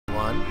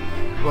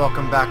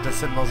Welcome back to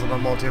Sentinels of the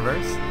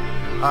Multiverse.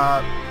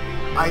 I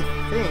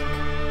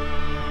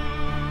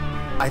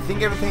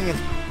think everything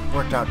has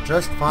worked out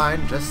just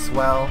fine, just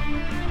swell.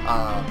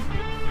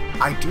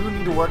 I do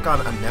need to work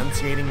on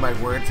enunciating my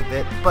words a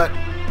bit, but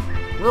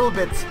little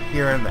bits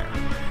here and there.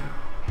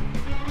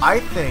 I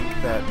think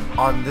that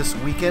on this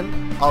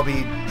weekend, I'll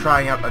be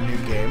trying out a new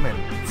game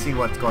and see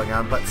what's going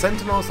on, but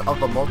Sentinels of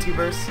the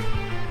Multiverse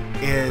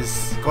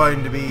is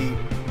going to be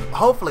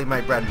hopefully my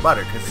bread and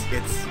butter, because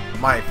it's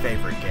my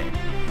favorite game.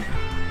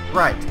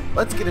 Right,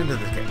 let's get into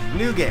this game.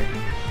 New game.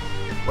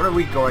 What are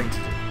we going to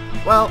do?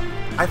 Well,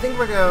 I think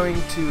we're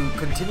going to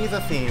continue the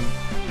theme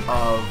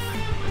of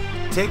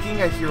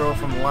taking a hero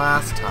from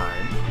last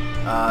time,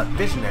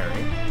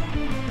 Visionary,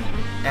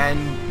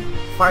 and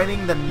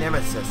fighting the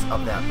nemesis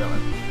of that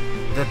villain,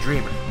 the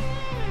Dreamer.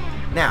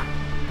 Now,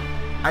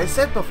 I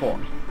said before,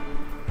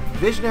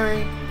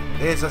 Visionary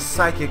is a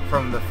psychic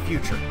from the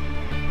future,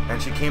 and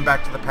she came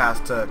back to the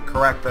past to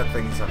correct the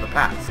things of the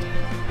past.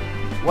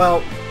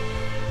 Well,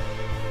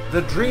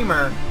 the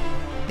Dreamer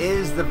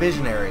is the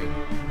Visionary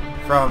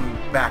from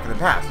back in the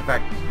past. In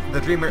fact,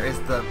 the Dreamer is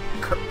the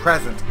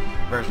present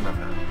version of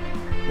her.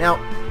 Now,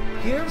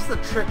 here's the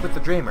trick with the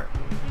Dreamer.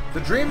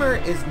 The Dreamer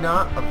is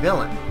not a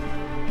villain.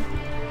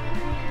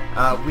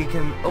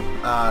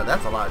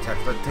 That's a lot of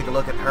text. Let's take a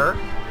look at her.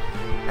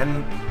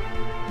 And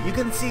you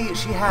can see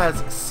she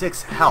has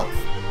 6 health.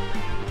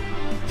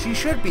 She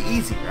should be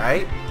easy,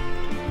 right?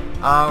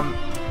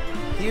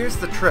 Here's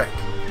the trick.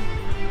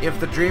 If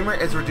the Dreamer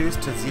is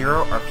reduced to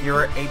 0 or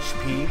fewer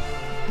HP,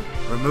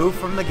 removed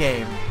from the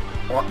game,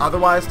 or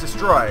otherwise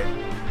destroyed,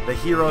 the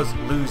heroes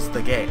lose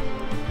the game.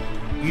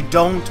 You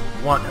don't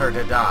want her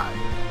to die.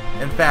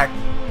 In fact,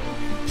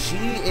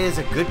 she is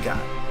a good guy.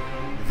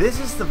 This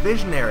is the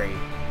Visionary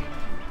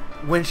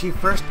when she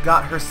first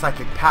got her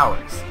psychic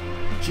powers.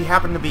 She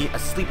happened to be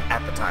asleep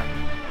at the time,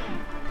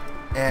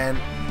 and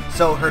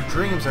so her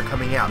dreams are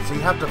coming out, so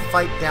you have to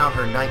fight down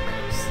her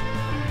nightmares.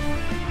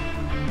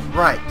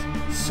 Right,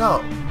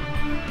 so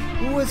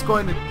who is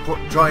going to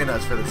join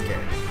us for this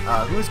game?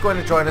 Who's going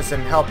to join us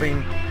in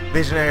helping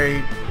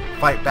Visionary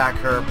fight back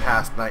her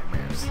past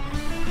nightmares?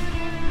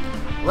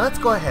 Let's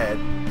go ahead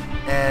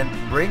and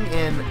bring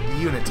in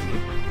Unity.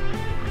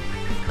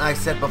 I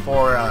said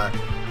before,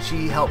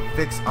 she helped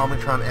fix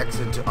Omnitron X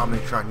into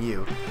Omnitron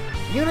U.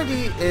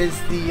 Unity is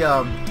the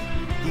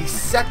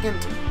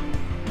second,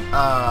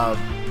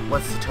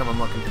 what's the term I'm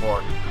looking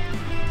for?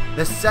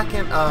 The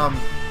second,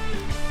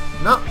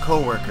 not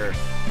co-worker,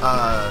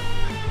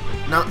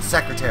 not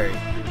secretary,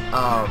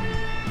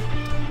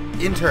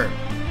 intern.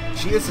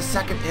 She is the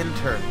second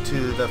intern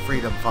to the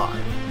Freedom 5.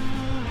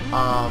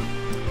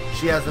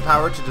 She has the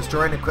power to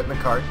destroy an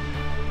equipment cart.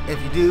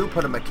 If you do,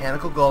 put a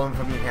mechanical golem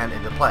from your hand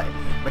into play.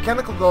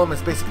 Mechanical golem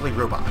is basically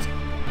robot.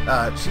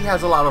 She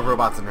has a lot of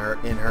robots in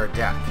her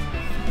deck.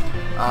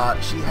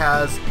 She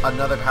has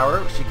another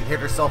power. She can hit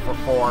herself for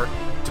 4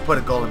 to put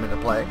a golem into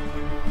play.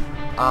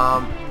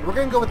 We're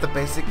gonna go with the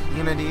basic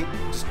Unity,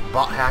 just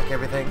bot hack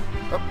everything.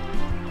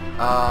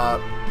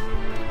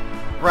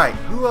 Right,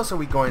 who else are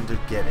we going to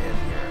get in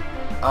here?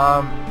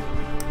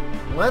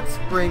 Let's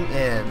bring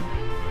in,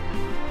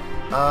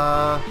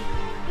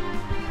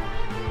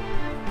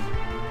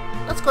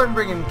 let's go ahead and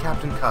bring in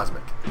Captain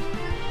Cosmic.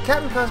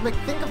 Captain Cosmic,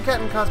 think of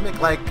Captain Cosmic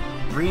like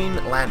Green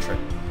Lantern,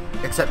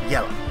 except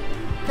yellow.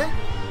 Okay?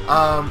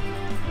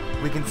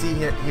 We can see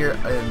here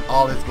in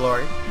all his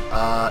glory.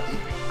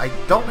 I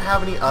don't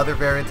have any other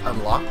variants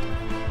unlocked.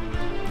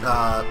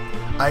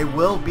 I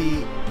will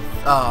be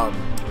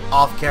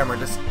off camera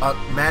just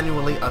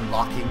manually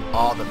unlocking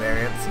all the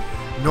variants.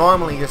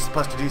 Normally you're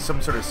supposed to do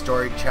some sort of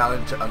story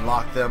challenge to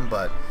unlock them,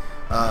 but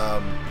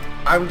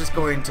I'm just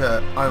going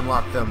to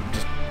unlock them,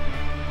 just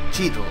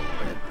cheat a little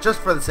bit,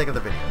 just for the sake of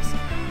the videos.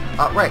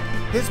 Right,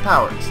 his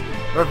powers.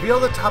 Reveal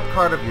the top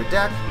card of your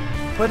deck,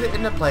 put it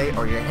into play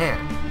or your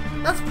hand.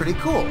 That's pretty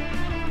cool.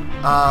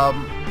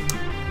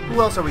 Who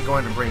else are we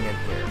going to bring in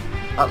here?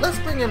 Let's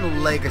bring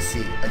in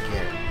Legacy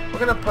again. We're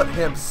going to put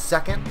him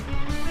second,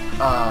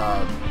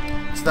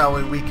 so that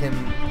way we can...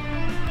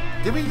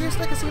 Did we use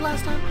Legacy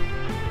last time?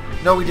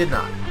 No, we did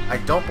not. I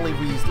don't believe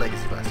we used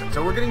Legacy last time,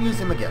 so we're going to use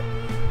him again.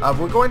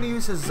 We're going to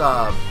use his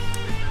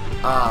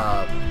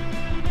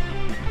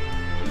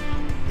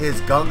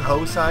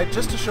gung-ho side,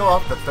 just to show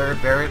off the third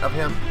variant of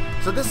him.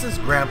 So this is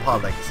Grandpa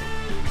Legacy.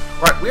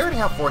 Right, we already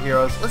have 4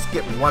 heroes. Let's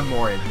get one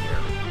more in here.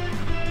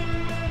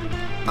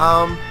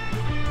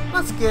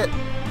 Let's get...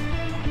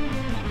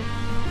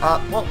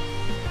 well,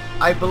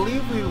 I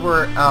believe we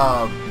were,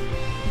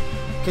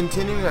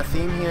 continuing a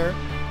theme here.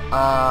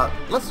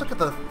 Let's look at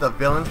the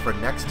villains for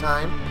next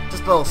time.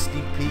 Just a little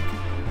sneak peek.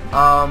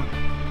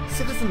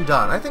 Citizen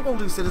Dawn. I think we'll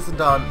do Citizen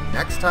Dawn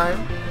next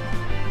time.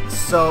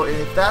 So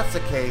if that's the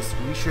case,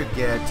 we should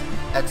get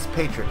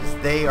Expatriate, because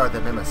they are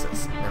the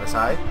nemesis.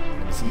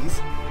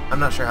 Nemesis? I'm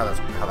not sure how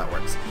that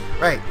works.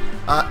 Right.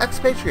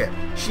 Expatriate.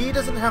 She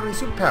doesn't have any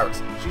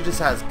superpowers. She just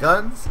has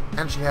guns,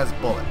 and she has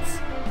bullets.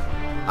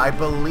 I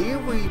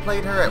believe we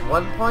played her at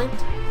one point,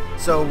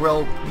 so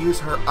we'll use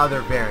her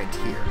other variant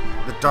here,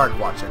 the Dark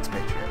Watch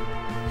Expatriate.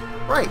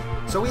 Right,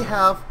 so we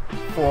have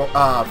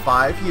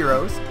 5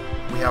 heroes.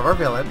 We have our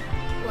villain.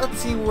 Let's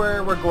see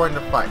where we're going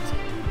to fight.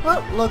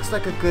 What looks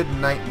like a good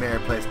nightmare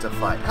place to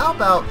fight? How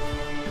about,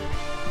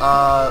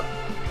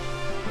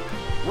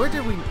 where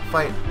did we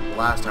fight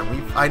last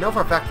time? I know for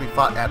a fact we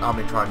fought at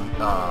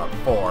Omnitron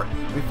 4.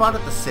 We fought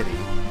at the city.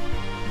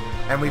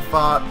 And we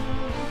fought...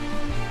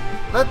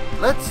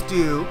 Let's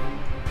do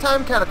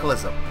Time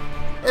Cataclysm.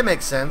 It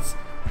makes sense.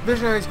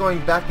 Visionary's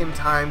going back in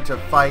time to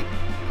fight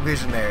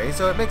Visionary,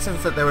 so it makes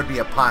sense that there would be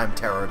a Prime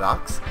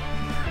Pterodox.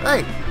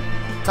 Right,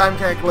 Time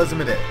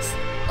Cataclysm it is.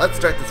 Let's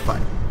start this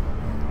fight.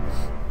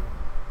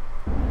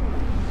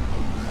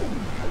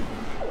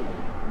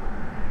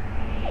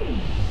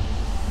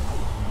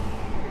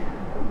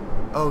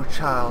 Oh,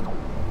 child,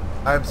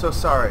 I am so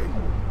sorry.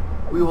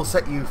 We will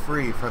set you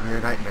free from your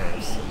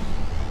nightmares.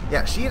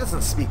 Yeah, she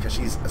doesn't speak because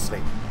she's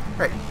asleep.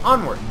 Right,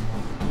 onward.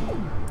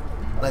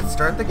 Let's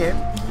start the game.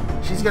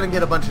 She's gonna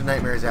get a bunch of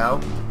nightmares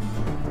out.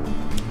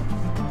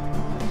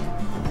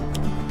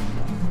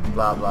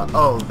 Blah blah.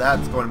 Oh,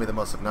 that's going to be the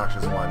most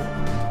obnoxious one.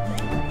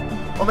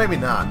 Well, maybe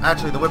not.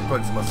 Actually, the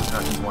Whipcoin's the most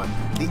obnoxious one.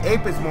 The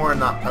Ape is more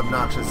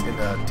obnoxious in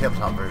the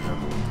tabletop version.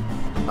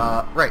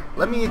 Right,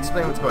 let me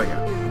explain what's going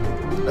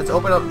on. Let's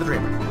open up the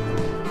Dreamer.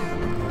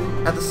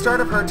 At the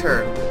start of her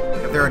turn,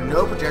 if there are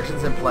no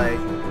projections in play,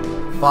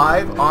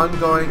 5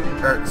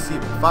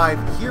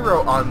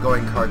 hero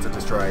ongoing cards are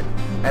destroyed,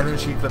 and then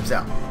she flips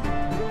out.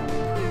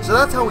 So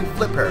that's how we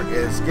flip her,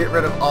 is get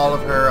rid of all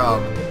of her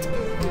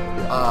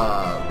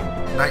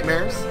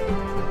nightmares.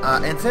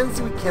 And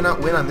since we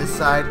cannot win on this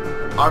side,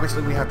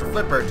 obviously we have to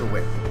flip her to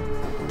win.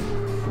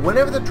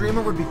 Whenever the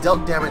Dreamer would be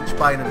dealt damage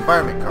by an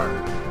environment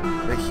card,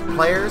 the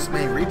players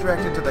may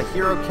redirect it to the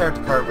hero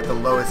character card with the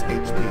lowest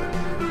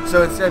HP.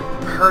 So instead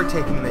of her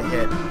taking the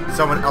hit,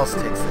 someone else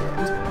takes the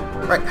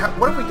hit. Right,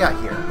 what have we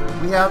got here?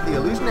 We have the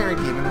Illusionary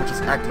Demon, which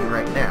is acting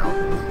right now.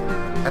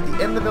 At the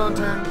end of the villain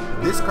turn,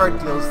 this card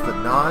deals the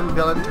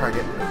non-villain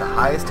target with the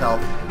highest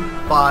health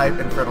 5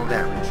 infernal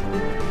damage.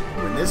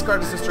 When this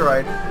card is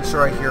destroyed,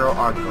 destroy a hero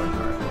ongoing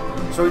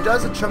card. So he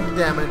does a chunk of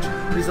damage,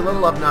 but he's a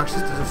little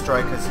obnoxious to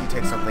destroy because he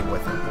takes something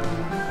with him.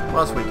 What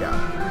else we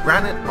got?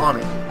 Granite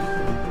Oni.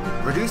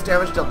 Reduce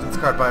damage dealt to this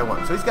card by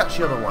 1, so he's got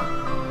shield of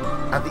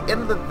 1. At the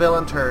end of the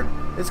villain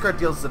turn, this card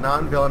deals the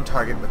non-villain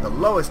target with the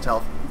lowest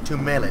health 2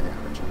 melee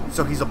damage,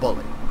 so he's a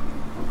bully.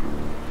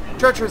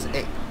 Treacherous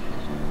Ape.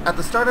 At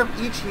the start of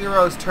each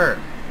hero's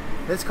turn,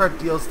 this card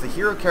deals the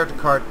hero character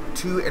card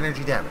 2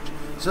 energy damage.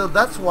 So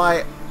that's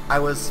why I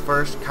was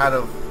first kind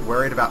of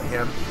worried about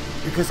him,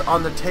 because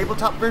on the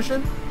tabletop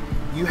version,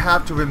 you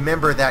have to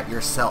remember that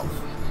yourself.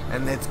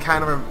 And it's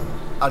kind of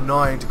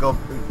annoying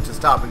to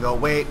stop and go,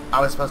 wait, I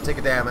was supposed to take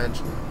a damage.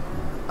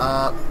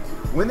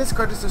 When this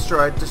card is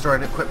destroyed, destroy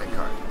an equipment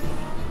card.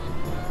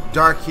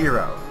 Dark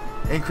Hero.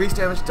 Increase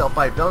damage dealt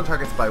by villain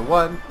targets by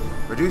 1,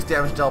 reduce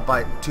damage dealt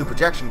by 2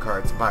 projection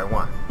cards by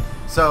 1.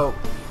 So,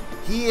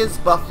 he is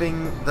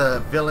buffing the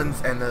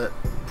villains and the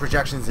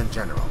projections in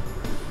general.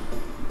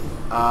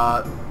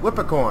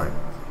 Whipcorn.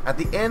 At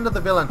the end of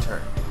the villain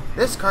turn,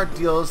 this card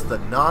deals the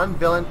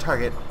non-villain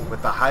target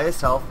with the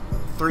highest health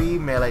 3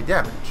 melee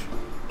damage.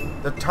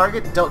 The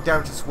target dealt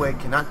damage this way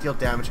cannot deal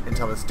damage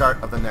until the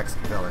start of the next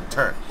villain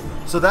turn.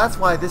 So that's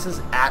why this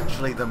is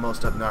actually the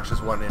most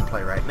obnoxious one in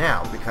play right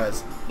now,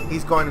 because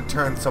he's going to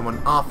turn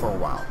someone off for a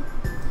while.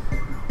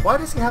 Why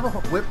does he have a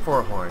whip for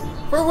a horn?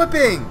 For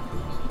whipping!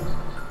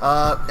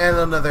 And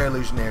another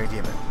illusionary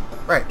demon.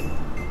 Right.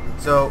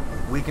 So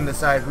we can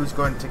decide who's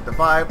going to take the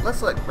 5.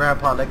 Let's let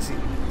Grandpa Lexi...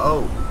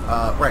 Oh,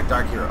 right,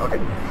 Dark Hero. Okay.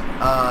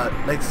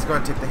 Lexi's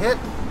going to take the hit.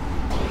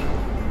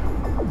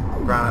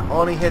 Granite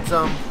only hits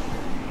him.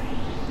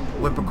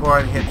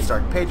 Whipcorn hits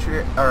Stark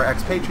Patriot, or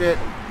Expatriate.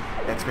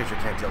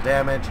 Expatriate can't deal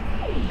damage.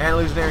 And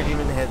Illusionary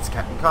Demon hits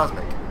Captain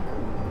Cosmic.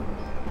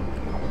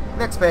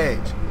 Next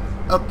page.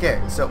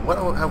 Okay, so what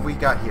have we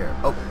got here?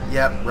 Oh,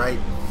 yeah, right.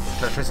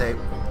 Treacherous Ape.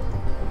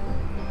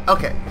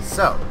 Okay,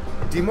 so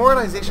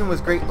Demoralization was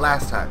great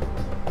last time,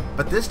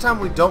 but this time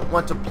we don't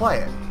want to play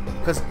it,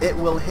 because it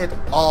will hit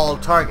all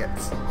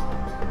targets,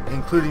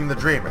 including the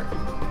Dreamer.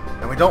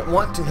 And we don't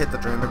want to hit the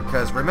Dreamer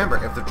because, remember,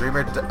 if the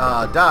Dreamer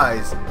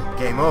dies,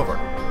 game over.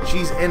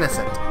 She's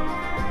innocent.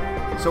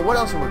 So what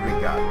else would we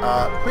got?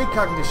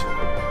 Precognition.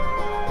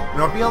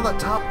 Reveal the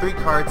top 3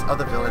 cards of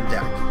the villain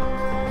deck.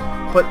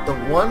 Put the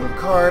 1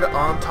 card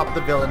on top of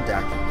the villain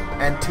deck,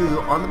 and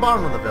 2 on the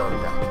bottom of the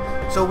villain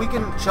deck. So we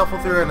can shuffle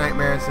through her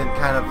nightmares and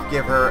kind of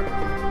give her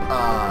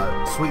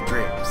sweet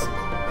dreams.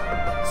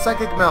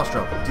 Psychic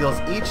Maelstrom deals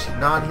each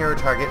non-hero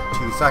target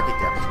 2 psychic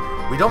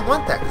damage. We don't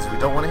want that because we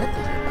don't want to hit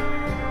the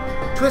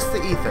Dreamer. Twist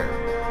the Ether.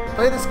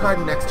 Play this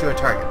card next to a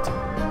target.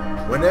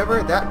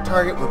 Whenever that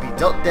target would be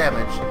dealt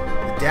damage,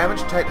 the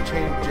damage type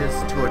changes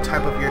to a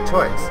type of your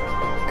choice,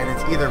 and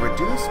is either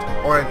reduced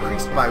or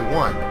increased by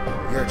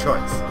 1, your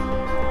choice.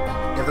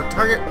 If the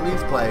target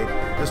leaves play,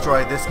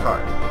 destroy this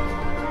card.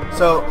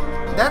 So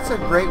that's a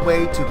great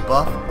way to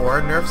buff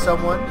or nerf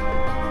someone,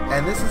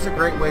 and this is a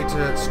great way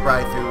to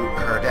scry through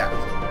her deck.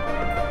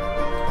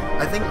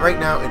 I think right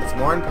now it is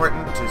more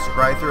important to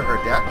scry through her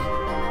deck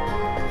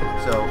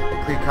So,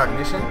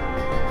 precognition.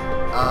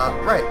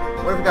 Right,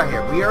 what have we got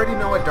here? We already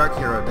know what Dark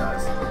Hero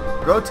does.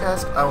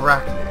 Grotesque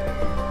Arachnid.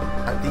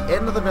 At the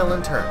end of the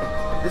villain turn,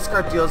 this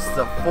card deals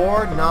the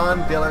 4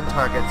 non-villain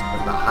targets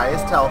with the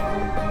highest health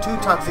 2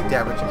 toxic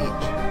damage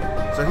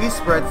each. So he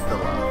spreads the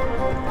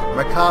love.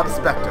 Macabre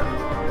Spectre.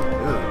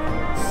 Ooh,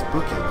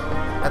 spooky.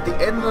 At the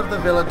end of the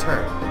villain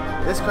turn,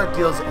 this card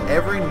deals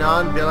every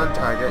non-villain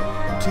target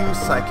 2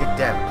 psychic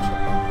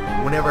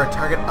damage. Whenever a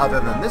target other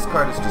than this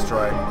card is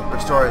destroyed,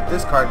 restore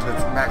this card to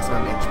its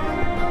maximum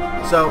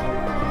HP. So,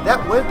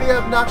 that would be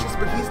obnoxious,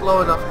 but he's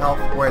low enough health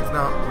where it's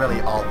not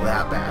really all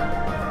that bad.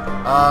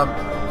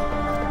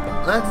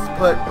 Let's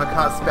put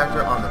Macabre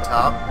Spectre on the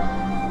top,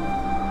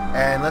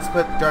 and let's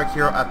put Dark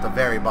Hero at the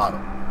very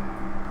bottom,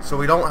 so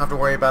we don't have to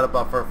worry about a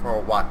buffer for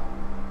a while.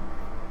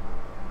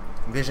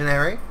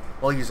 Visionary,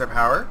 we'll use her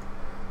power.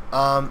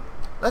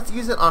 Let's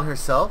use it on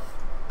herself,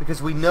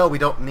 because we know we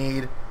don't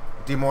need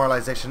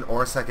Demoralization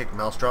or Psychic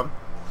Maelstrom,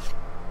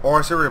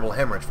 or Cerebral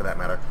Hemorrhage for that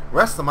matter.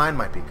 Rest of the Mind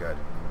might be good.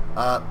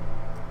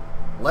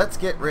 Let's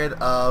get rid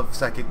of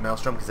Psychic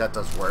Maelstrom, because that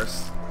does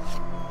worse.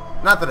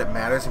 Not that it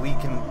matters, we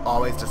can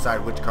always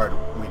decide which card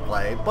we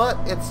play, but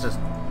it's just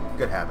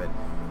good habit.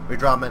 We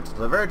draw Mental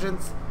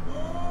Divergence.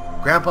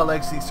 Grandpa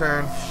Legacy's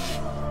turn.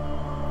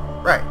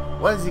 Right,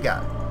 what has he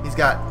got? He's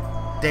got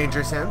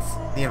Danger Sense,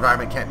 the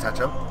environment can't touch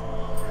him.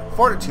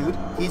 Fortitude,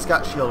 he's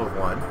got Shield of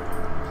 1.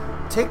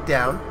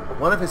 Takedown,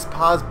 one of his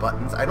pause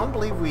buttons. I don't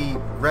believe we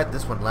read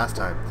this one last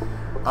time.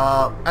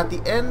 At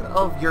the end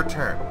of your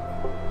turn,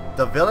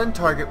 the villain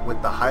target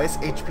with the highest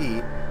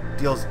HP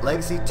deals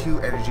Legacy 2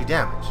 energy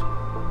damage.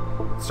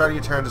 Start of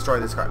your turn, destroy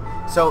this card.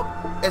 So,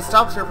 it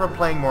stops her from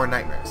playing more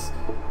Nightmares,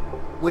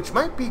 which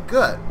might be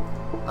good.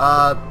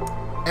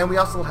 And we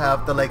also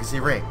have the Legacy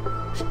Ring.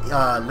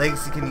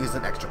 Legacy can use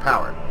an extra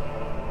power.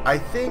 I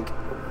think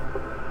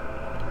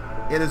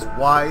it is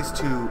wise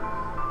to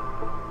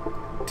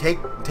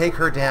take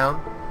her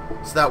down,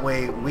 so that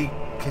way we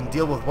can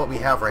deal with what we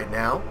have right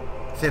now,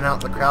 thin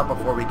out the crowd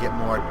before we get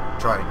more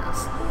joining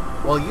us.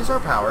 We'll use our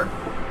power.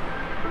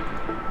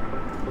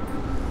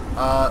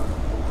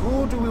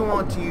 Who do we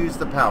want to use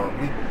the power?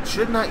 We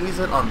should not use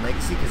it on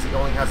Legacy because he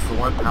only has the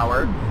 1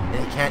 power and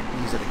he can't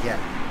use it again.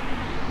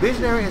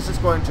 Visionary is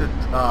just going to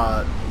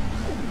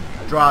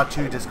draw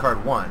 2,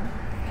 discard 1.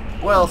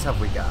 What else have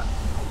we got?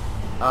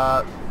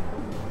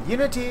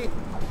 Unity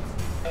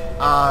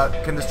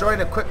can destroy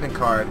an equipment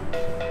card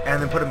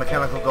and then put a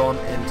Mechanical Golem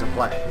into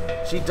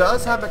play. She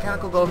does have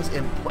Mechanical Golems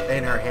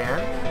in her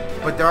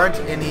hand, but there aren't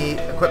any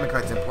equipment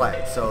cards in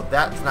play, so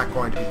that's not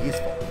going to be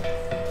useful.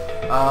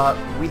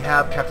 We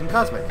have Captain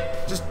Cosmic.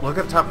 Just look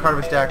at the top card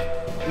of his deck,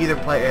 either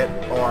play it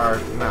or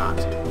not.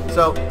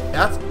 So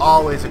that's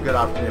always a good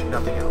option if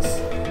nothing else.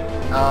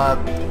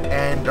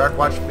 And Dark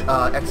Watch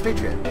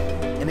Expatriate.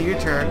 End of your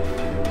turn,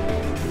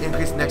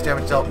 increase the next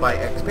damage dealt by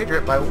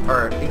Expatriate by,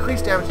 or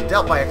increase damage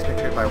dealt by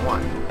Expatriate by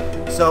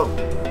 1. So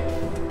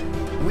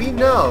we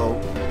know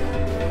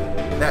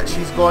that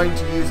she's going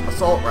to use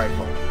Assault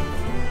Rifle,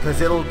 because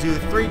it'll do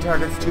 3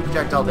 targets, 2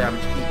 projectile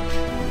damage each.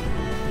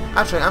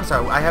 Actually, I'm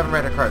sorry, I haven't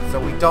read her cards, so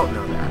we don't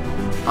know that.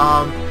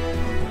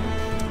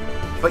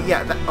 But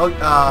yeah,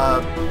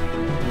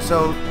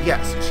 so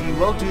yes, she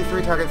will do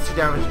 3 targets, 2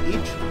 damage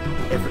each.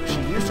 If she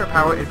used her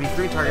power, it'd be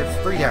 3 targets,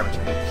 3 damage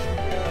each.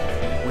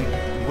 We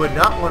would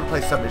not want to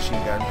play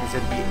Submachine Gun, because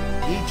it'd be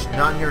each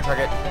non-hero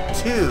target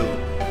 2.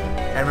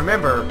 And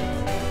remember,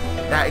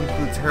 that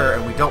includes her,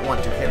 and we don't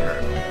want to hit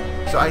her.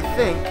 So I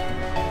think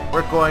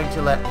we're going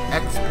to let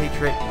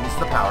Expatriate use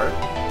the power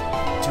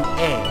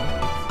to aim.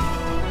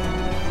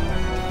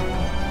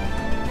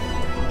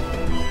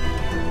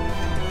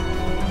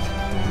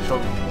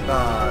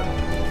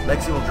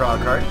 Lexi will draw a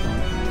card.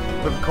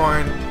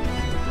 Whipcorn.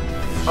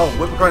 Oh,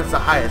 Whipcorn's the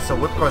highest, so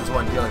Whipcorn's the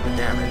one dealing the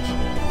damage.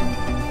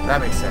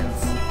 That makes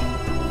sense.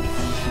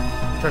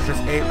 Treacherous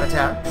 8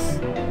 attacks.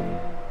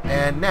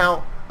 And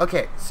now,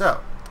 okay,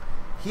 so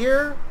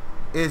here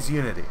is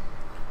Unity.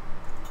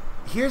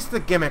 Here's the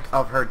gimmick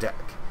of her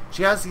deck.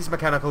 She has these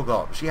Mechanical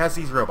Golems. She has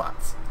these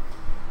robots.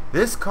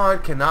 This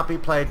card cannot be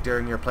played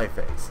during your play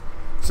phase.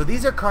 So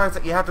these are cards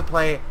that you have to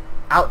play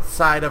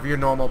outside of your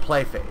normal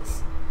play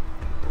phase.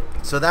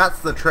 So that's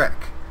the trick.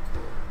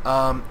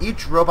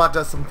 Each robot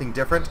does something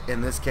different.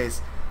 In this case,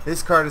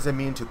 this card is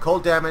immune to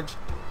cold damage.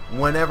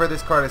 Whenever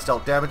this card is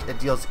dealt damage, it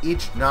deals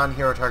each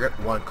non-hero target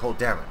 1 cold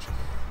damage.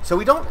 So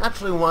we don't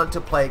actually want to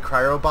play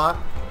Cryobot,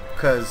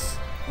 because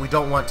we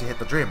don't want to hit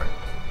the Dreamer.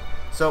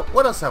 So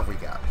what else have we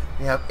got?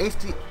 We have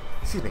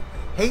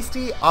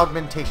Hasty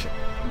Augmentation.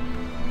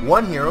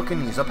 1 hero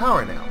can use a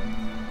power now.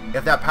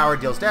 If that power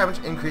deals damage,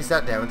 increase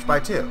that damage by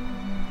 2.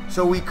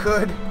 So we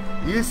could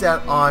use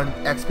that on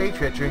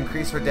Expatriate to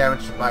increase her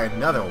damage by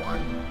another 1.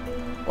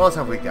 What else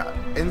have we got?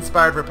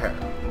 Inspired Repair.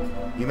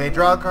 You may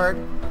draw a card,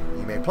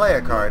 you may play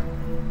a card,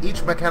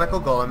 each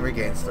Mechanical Golem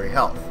regains 3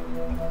 health.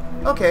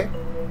 Okay,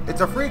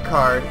 it's a free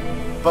card,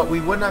 but we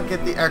would not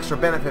get the extra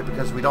benefit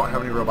because we don't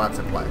have any robots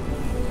in play.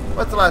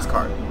 What's the last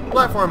card?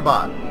 Platform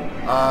Bot.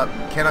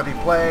 Cannot be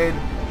played.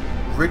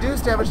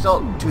 Reduce damage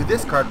dealt to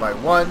this card by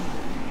 1.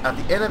 At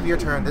the end of your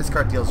turn, this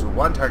card deals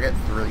one target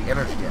 3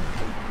 energy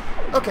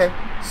damage. Okay,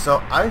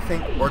 so I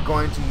think we're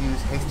going to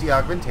use Hasty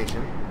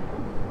Augmentation.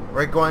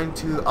 We're going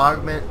to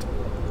augment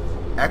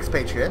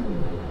Expatriate.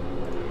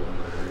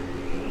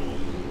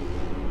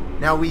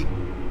 Now we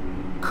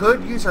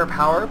could use our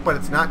power, but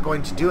it's not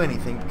going to do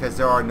anything because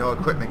there are no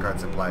equipment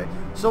cards in play.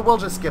 So we'll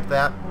just skip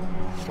that.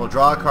 We'll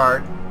draw a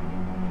card,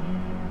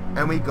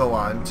 and we go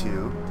on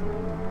to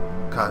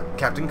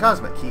Captain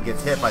Cosmic. He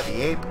gets hit by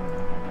the ape.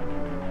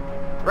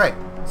 Right.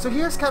 So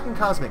here's Captain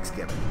Cosmic's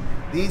gimmick.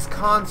 These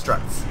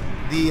constructs,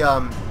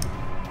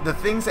 the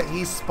things that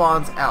he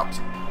spawns out.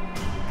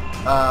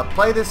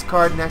 Play this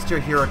card next to your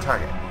hero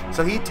target.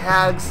 So he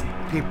tags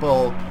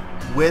people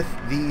with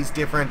these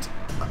different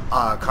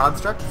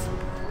constructs.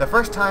 The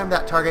first time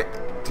that target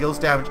deals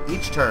damage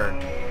each turn,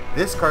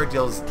 this card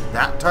deals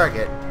that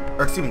target,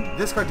 or excuse me,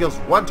 this card deals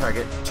one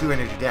target 2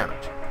 energy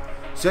damage.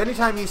 So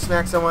anytime you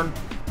smack someone,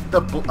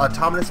 the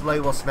Autonomous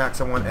Blade will smack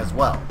someone as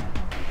well.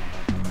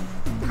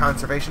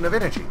 Conservation of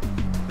energy.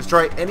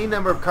 Destroy any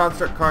number of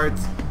construct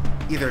cards,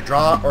 either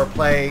draw or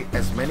play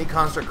as many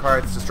construct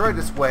cards destroyed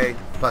this way,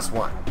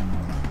 +1.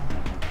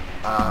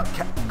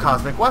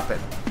 Cosmic Weapon.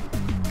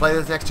 Play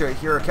this next to a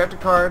hero character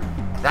card.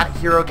 That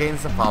hero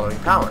gains the following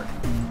power.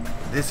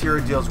 This hero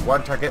deals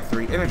one target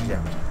 3 energy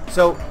damage.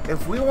 So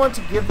if we want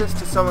to give this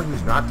to someone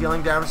who's not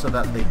dealing damage so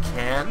that they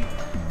can,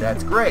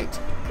 that's great.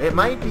 It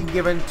might be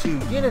given to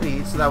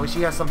Unity so that way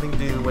she has something to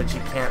do when she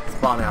can't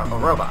spawn out a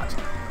robot.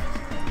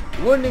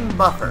 Wounding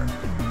Buffer.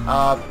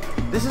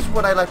 This is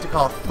what I like to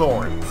call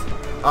thorns.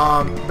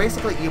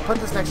 Basically, you put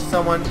this next to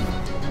someone,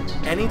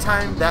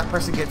 anytime that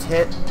person gets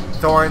hit,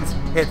 thorns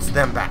hits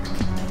them back.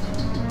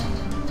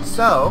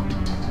 So,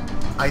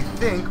 I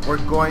think we're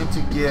going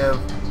to give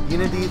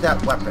Unity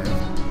that weapon.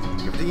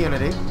 Give the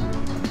Unity.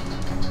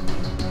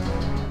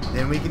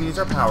 Then we can use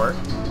our power.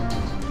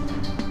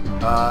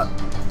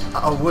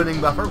 A wounding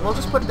buffer. We'll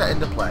just put that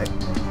into play.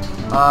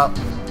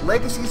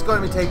 Legacy is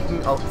going to be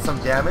taking some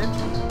damage,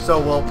 so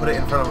we'll put it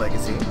in front of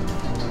Legacy.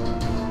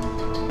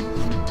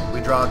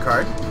 We draw a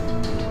card.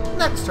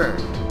 Next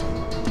turn.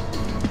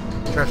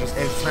 Treacherous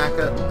Ape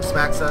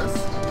smacks us.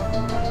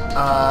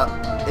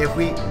 If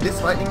we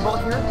this lightning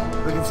bolt here,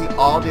 we can see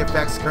all the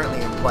effects currently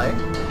in play.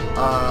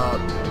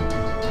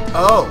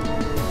 Oh,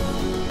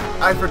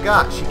 I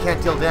forgot she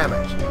can't deal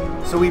damage,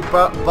 so we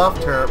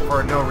buffed her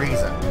for no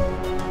reason.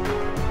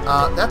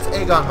 That's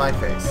egg on my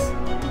face.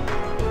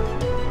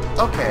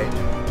 Okay.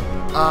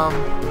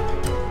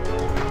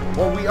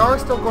 Well, we are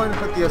still going to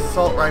put the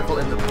assault rifle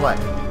into play.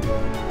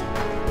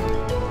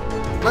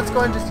 Let's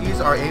go and just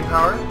use our aim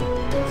power,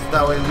 so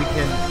that way we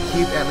can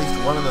keep at least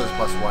one of those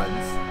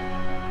 +1s.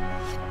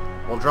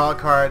 We'll draw a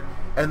card,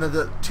 and then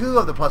the 2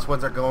 of the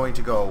 +1s are going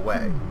to go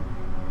away.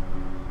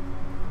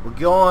 We'll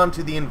go on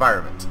to the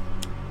environment.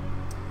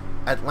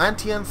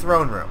 Atlantean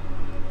Throne Room.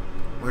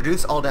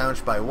 Reduce all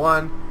damage by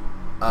 1.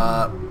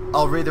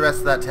 I'll read the rest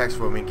of that text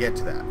when we get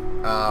to that.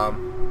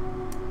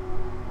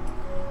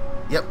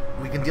 Yep,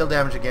 we can deal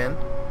damage again.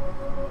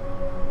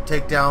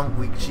 Take down,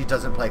 she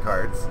doesn't play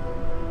cards.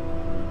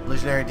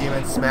 Illusionary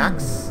Demon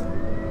smacks.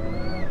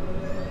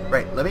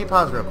 Right, let me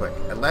pause real quick.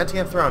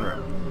 Atlantean Throne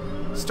Room.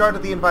 Start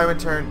of the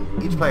environment turn,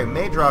 each player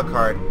may draw a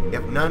card.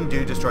 If none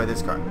do, destroy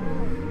this card.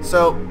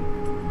 So,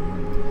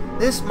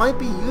 this might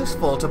be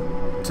useful to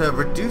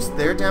reduce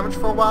their damage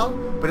for a while,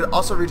 but it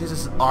also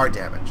reduces our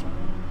damage.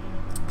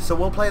 So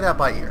we'll play that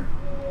by ear.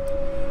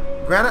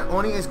 Granite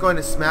Oni is going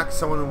to smack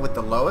someone with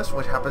the lowest,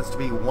 which happens to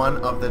be one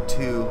of the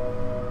 2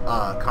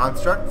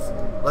 constructs.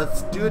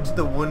 Let's do it to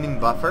the wounding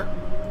buffer.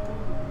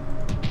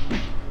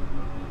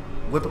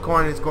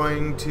 Whippocorn is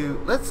going to...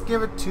 Let's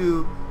give it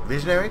to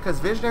Visionary, because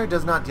Visionary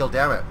does not deal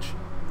damage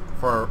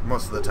for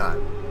most of the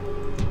time.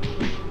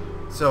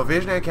 So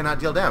Visionary cannot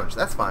deal damage.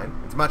 That's fine.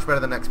 It's much better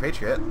than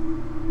Expatriate.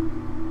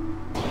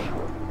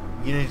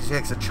 Unity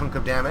takes a chunk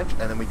of damage,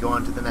 and then we go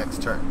on to the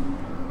next turn.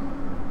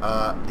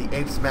 The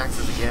ape smacks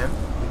us again.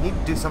 We need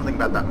to do something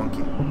about that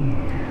monkey.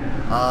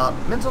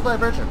 Mental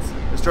Divergence.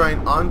 Destroy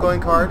an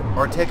ongoing card,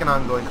 or take an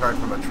ongoing card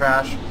from a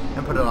trash,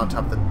 and put it on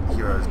top of the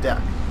hero's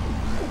deck.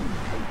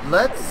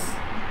 Let's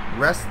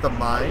rest the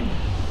mind.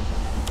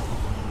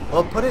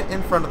 We'll put it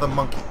in front of the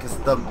monkey, because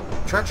the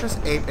Treacherous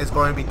Ape is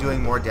going to be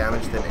doing more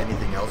damage than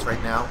anything else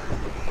right now,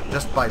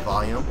 just by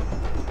volume.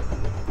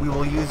 We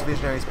will use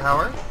Visionary's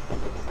power.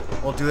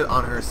 We'll do it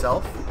on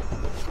herself.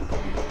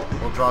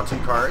 We'll draw 2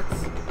 cards.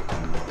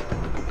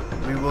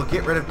 We will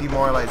get rid of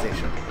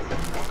Demoralization.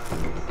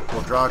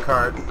 We'll draw a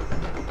card.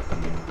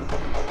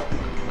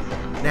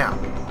 Now,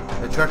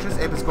 the Treacherous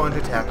Ape is going to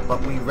attack,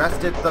 but we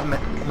rested the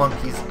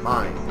monkey's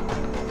mind.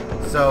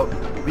 So,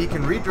 we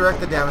can redirect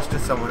the damage to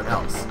someone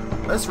else.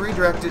 Let's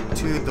redirect it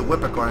to the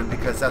Whippocorn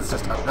because that's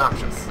just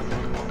obnoxious.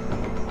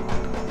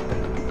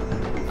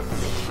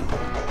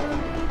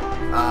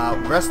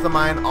 Rest the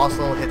Mind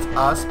also hits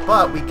us,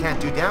 but we can't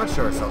do damage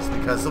to ourselves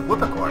because of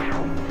Whippocorn.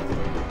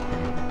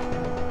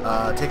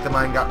 Take the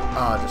Mind got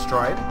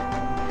destroyed.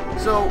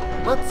 So,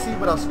 let's see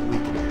what else we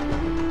can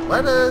do.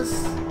 Let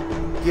us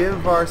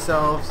give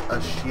ourselves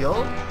a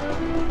shield.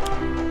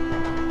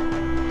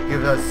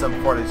 gives us some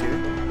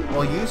fortitude.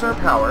 We'll use our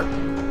power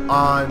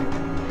on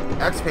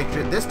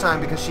Expatriate this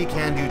time because she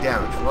can do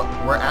damage. Well,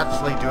 we're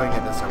actually doing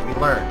it this time. We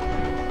learned.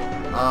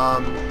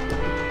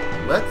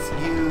 Let's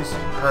use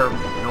her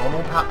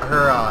normal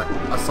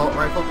assault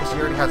rifle because she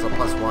already has a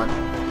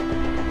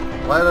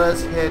 +1. Let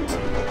us hit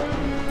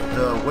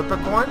the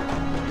Whippercorn,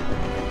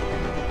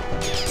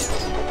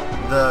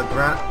 the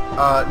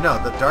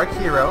the Dark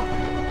Hero,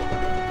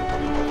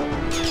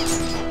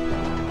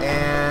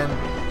 and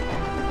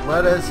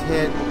let us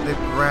hit the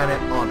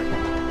Granite Awning.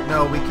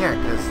 No, we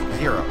can't because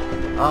 0.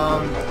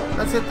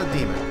 Let's hit the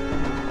Demon.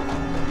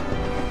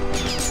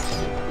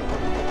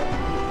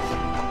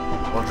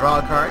 We'll draw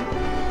a card.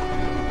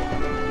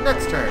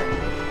 Next turn,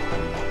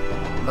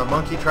 the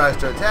Monkey tries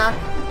to attack.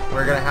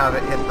 We're gonna have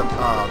it hit the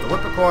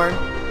Whippercorn.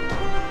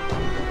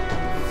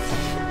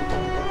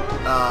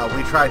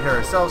 We tried her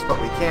ourselves, but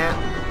we can't.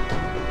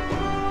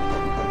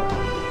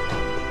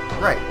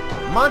 Right,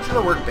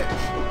 Modular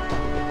Workbench.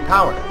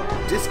 Power.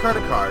 Discard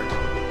a card.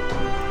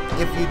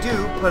 If you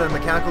do, put a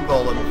Mechanical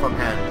Golem from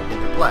hand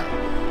into play.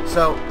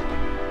 So,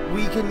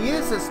 we can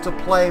use this to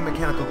play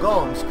Mechanical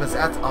Golems because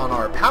that's on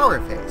our power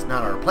phase,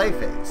 not our play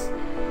phase.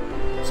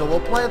 So we'll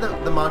play the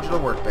Modular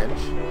Workbench.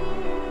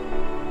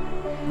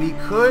 We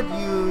could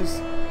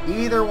use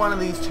either one of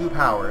these two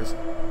powers,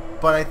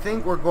 but I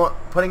think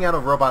putting out a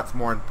robot's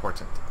more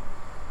important.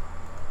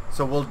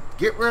 So we'll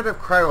get rid of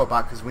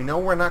Cryobot because we know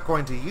we're not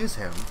going to use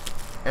him,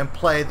 and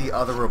play the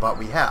other robot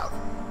we have.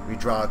 We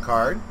draw a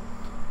card.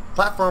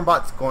 Platform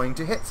Bot's going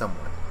to hit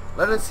someone.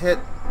 Let us hit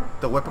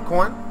the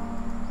Whippercorn.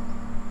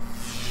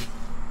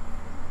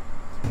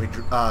 We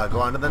go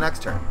on to the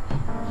next turn.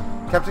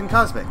 Captain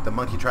Cosmic. The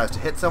Monkey tries to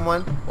hit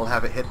someone. We'll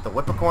have it hit the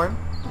Whippercorn.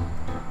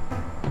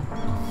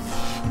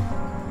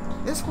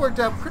 This worked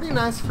out pretty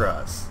nice for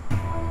us.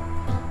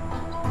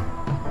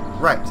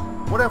 Right.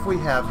 What have we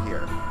have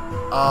here?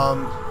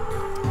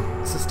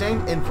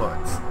 Sustained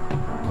Influence.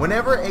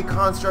 Whenever a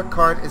construct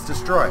card is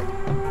destroyed,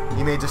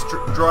 you may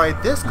destroy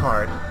this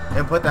card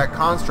and put that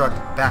construct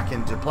back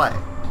into play.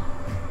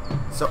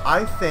 So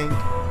I think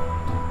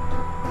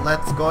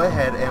let's go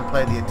ahead and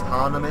play the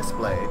Autonomous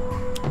Blade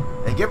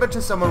and give it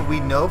to someone we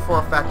know for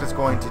a fact is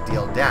going to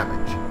deal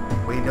damage.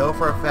 We know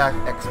for a fact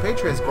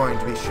Expatriate is going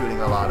to be shooting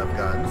a lot of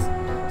guns,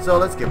 so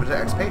let's give it to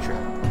Expatriate.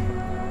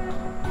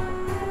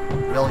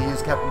 We'll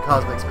use Captain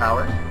Cosmic's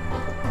power.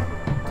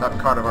 Top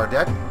card of our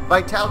deck,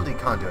 Vitality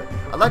Conduit.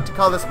 I like to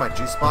call this my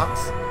juice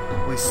box.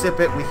 We sip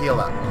it, we heal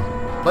up.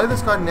 Play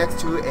this card next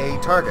to a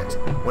target.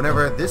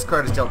 Whenever this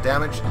card is dealt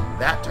damage,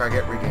 that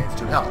target regains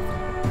 2 health.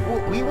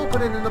 We will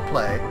put it into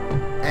play,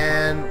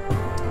 and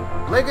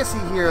Legacy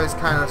here is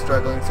kind of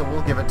struggling, so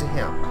we'll give it to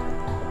him.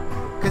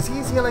 Because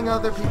he's healing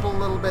other people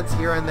little bits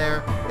here and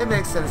there, it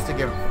makes sense to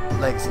give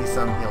Legacy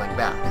some healing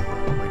back.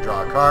 We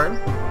draw a card.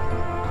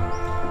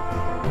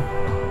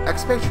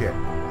 Expatriate.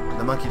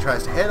 The Monkey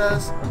tries to hit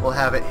us, we'll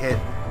have it hit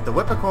the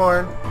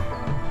Whippercorn.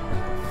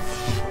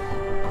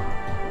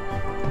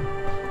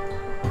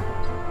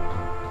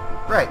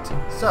 Right,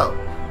 so,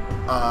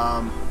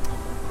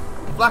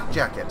 Flak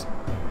Jacket.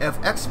 If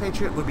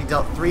Expatriate would be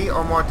dealt 3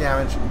 or more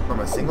damage from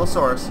a single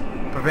source,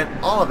 prevent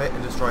all of it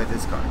and destroy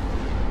this card.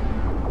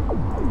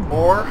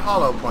 Or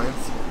Hollow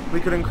Points,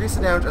 we could increase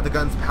the damage of the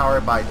gun's power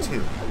by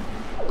 2.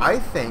 I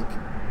think,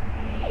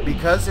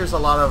 because there's a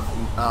lot of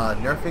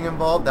nerfing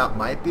involved, that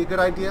might be a good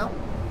idea.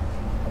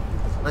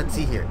 Let's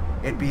see here.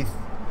 It'd be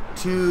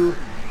 2,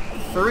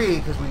 3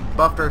 because we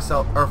buffed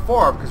ourselves, or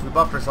 4 because we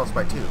buffed ourselves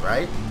by 2,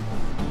 right?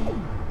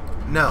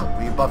 No,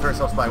 we buffed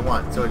ourselves by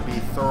 1, so it'd be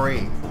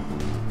 3.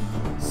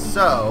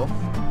 So,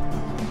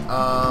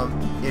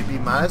 it'd be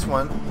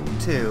 -1,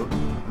 2,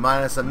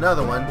 minus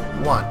another one,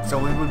 1. So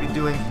we would be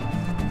doing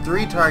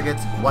 3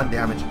 targets, 1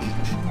 damage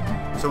each.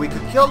 So we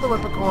could kill the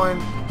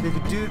Whippercorn, we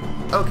could do...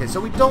 Okay,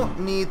 so we don't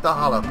need the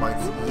Hollow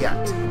Points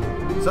yet.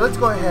 So let's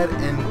go ahead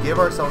and give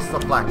ourselves the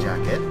Flak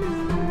Jacket.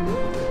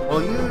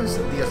 We'll use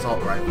the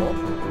Assault Rifle,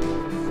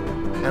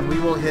 and we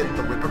will hit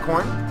the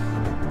Whippercorn.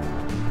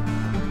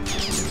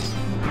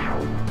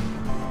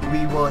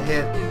 We will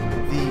hit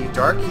the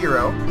Dark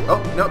Hero. Oh,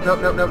 no,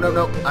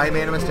 I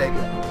made a mistake.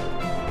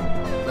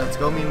 Let's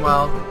go,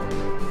 meanwhile,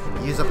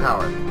 use a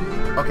power.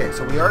 Okay,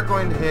 so we are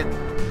going to hit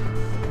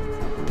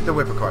the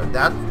Whippercorn.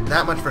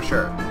 That much for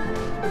sure.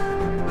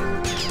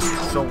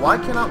 So why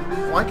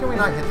can we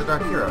not hit the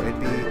Dark Hero? It'd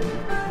be...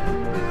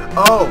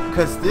 Oh,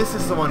 because this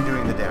is the one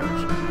doing the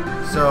damage.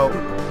 So,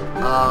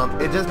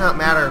 it does not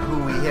matter who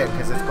we hit,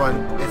 because it's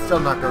still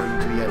not going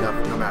to be enough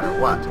no matter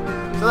what.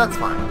 So that's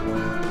fine.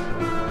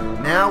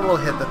 Now we'll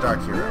hit the Dark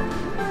Hero.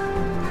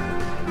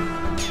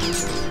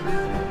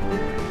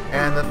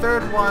 And the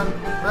third one,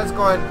 let's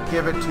go ahead and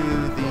give it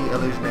to the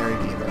Illusionary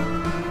Demon.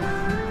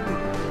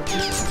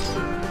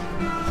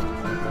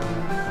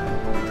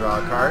 We draw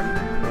a card.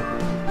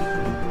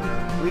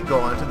 We go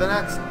on to the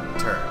next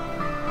turn.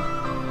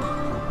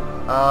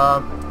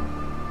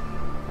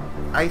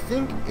 I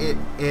think it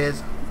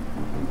is...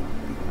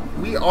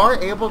 We are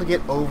able to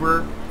get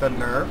over the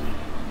nerf,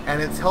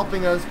 and it's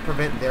helping us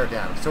prevent their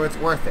damage, so it's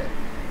worth it.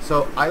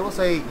 So I will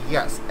say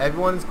yes,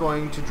 everyone's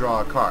going to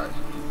draw a card.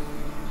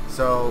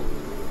 So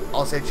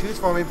I'll say choose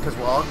for me because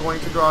we're all going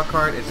to draw a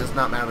card. It does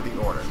not matter the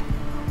order.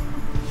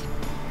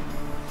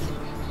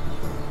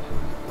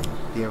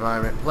 The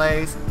environment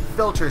plays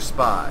Filter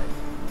Spy.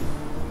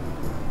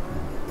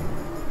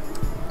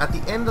 At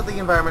the end of the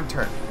environment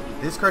turn,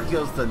 this card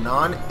deals the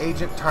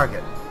non-agent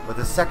target with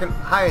the second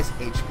highest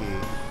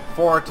HP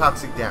 4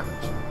 toxic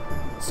damage.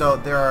 So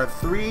there are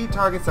 3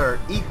 targets that are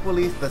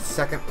equally the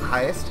second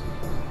highest,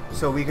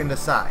 so we can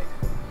decide.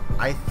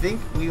 I think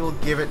we will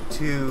give it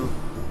to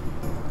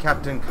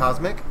Captain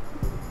Cosmic.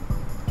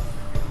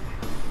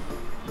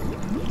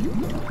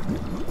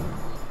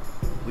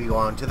 We go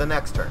on to the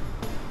next turn.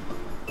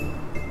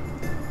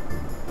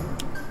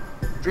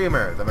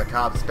 Dreamer, the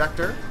Macabre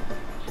Spectre,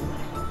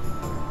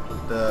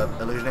 the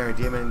Illusionary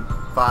Demon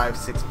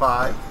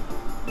 565,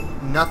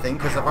 nothing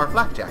because of our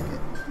flak jacket.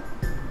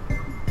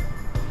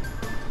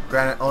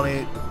 Granted,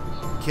 only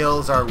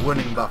kills our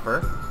wounding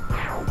buffer.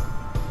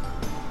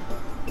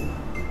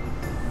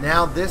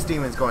 Now this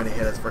demon's going to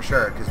hit us for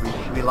sure because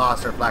we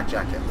lost our flak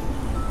jacket.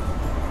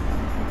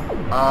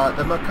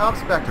 The Macabre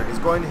Spectre is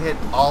going to hit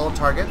all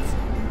targets.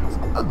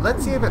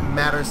 Let's see if it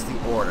matters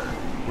the order.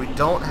 We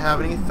don't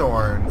have any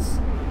thorns.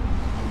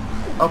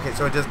 Okay,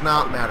 so it does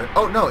not matter.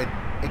 Oh no, it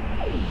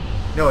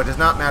does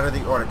not matter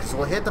the order because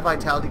we'll hit the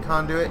Vitality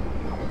Conduit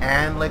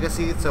and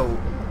Legacy. So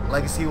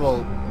Legacy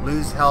will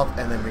lose health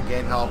and then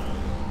regain health.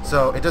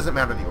 So it doesn't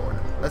matter the order.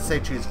 Let's say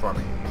choose for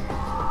me.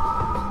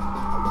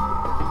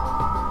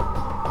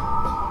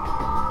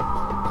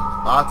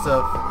 Lots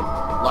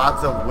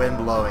of wind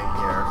blowing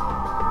here.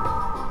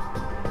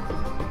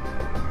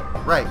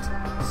 Right.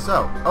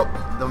 So, oh,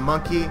 the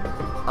monkey.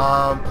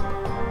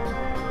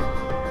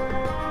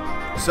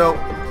 So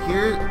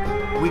here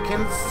we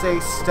can say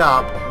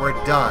stop. We're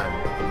done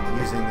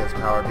using this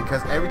power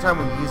because every time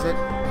we use it,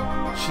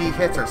 she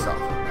hits herself.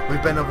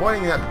 We've been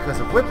avoiding that because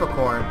of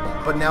Whippocorn,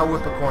 but now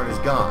Whippocorn is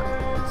gone.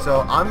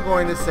 So I'm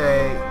going to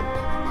say,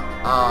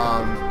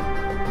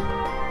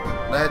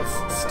 let's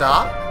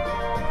stop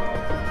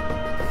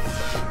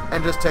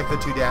and just take the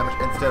 2 damage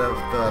instead of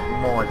the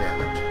more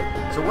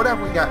damage. So what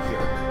have we got here?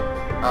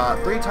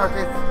 3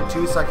 targets,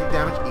 2 psychic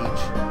damage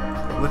each,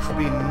 which would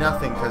be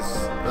nothing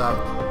because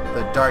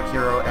the Dark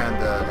Hero and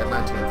the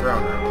Atlantean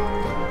Throne Room.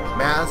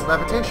 Mass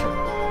Levitation.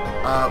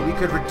 We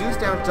could reduce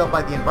damage dealt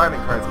by the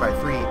environment cards by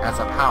 3 as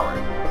a power.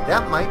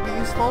 That might be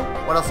useful.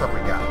 What else have we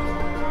got?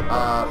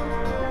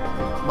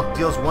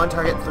 Deals 1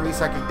 target 3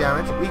 psychic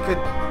damage. We could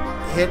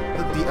hit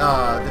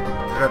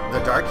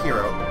the Dark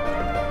Hero.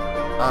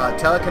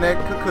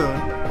 Telekinetic Cocoon.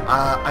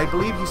 I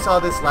believe you saw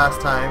this last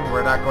time.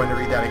 We're not going to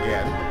read that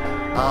again.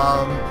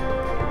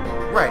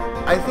 Right.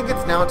 I think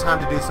it's now time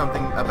to do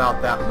something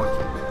about that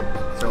monkey.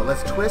 So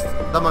let's twist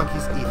the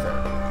monkey's ether.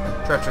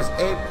 Treacherous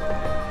Ape.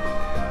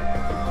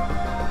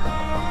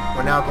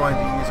 We're now going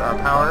to use our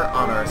power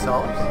on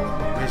ourselves.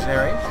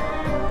 Visionary.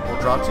 We'll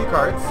draw 2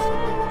 cards.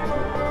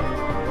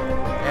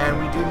 And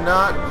we do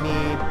not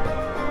need...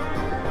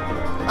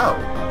 Oh,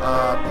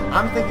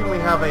 I'm thinking we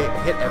have a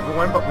hit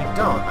everyone, but we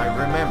don't. I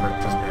remembered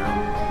just now.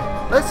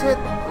 Let's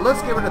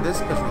get rid of this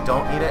because we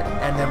don't need it,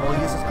 and then we'll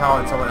use this power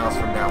on someone else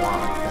from now on.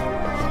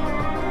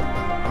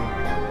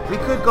 We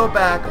could go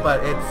back,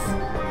 but it's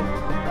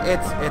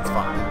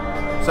fine.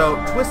 So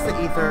twist the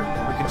ether.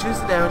 We can choose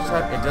the damage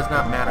type. It does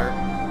not matter,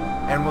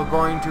 and we're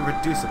going to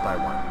reduce it by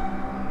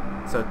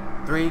 1. So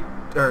 3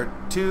 or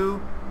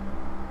 2.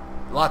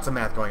 Lots of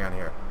math going on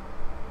here.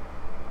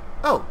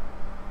 Oh,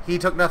 he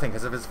took nothing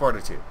because of his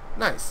fortitude.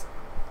 Nice.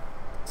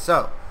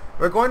 So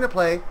we're going to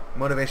play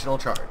Motivational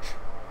Charge.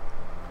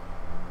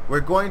 We're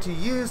going to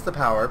use the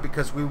power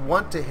because we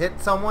want to hit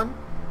someone.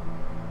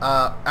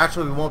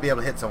 Actually, we won't be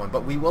able to hit someone,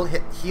 but we will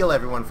heal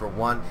everyone for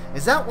 1.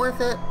 Is that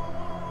worth it?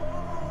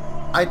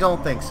 I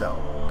don't think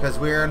so, because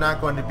we're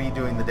not going to be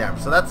doing the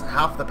damage. So that's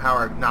half the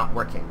power not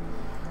working.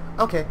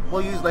 Okay,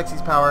 we'll use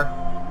Lexi's power.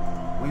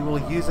 We will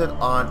use it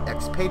on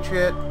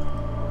Expatriate.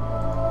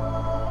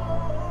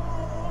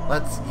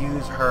 Let's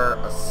use her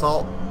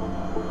Assault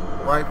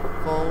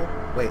Rifle.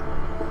 Wait,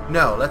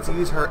 no, let's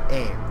use her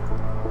Aim.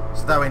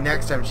 So that way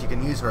next time she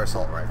can use her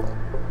Assault Rifle.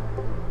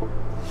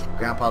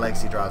 Grandpa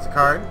Lexi draws a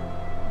card.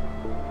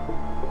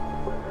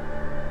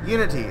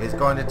 Unity is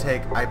going to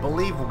take, I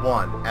believe,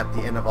 1 at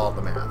the end of all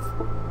the math.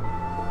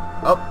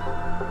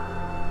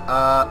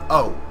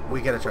 Oh,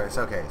 we get a choice.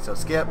 Okay, so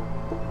skip.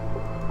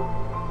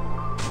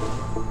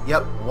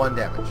 Yep, 1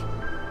 damage.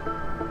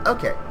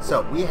 Okay,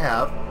 so we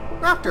have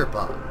Raptor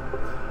Bomb.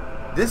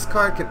 This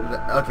card can...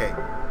 Okay,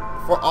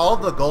 for all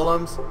the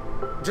golems,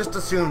 just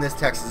assume this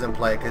text is in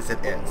play because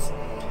it is.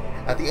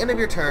 At the end of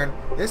your turn,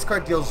 this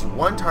card deals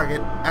 1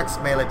 target X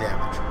melee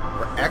damage,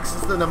 where X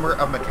is the number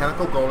of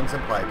mechanical golems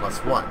in play plus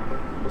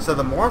 1. So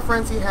the more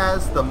friends he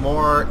has, the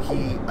more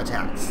he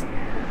attacks.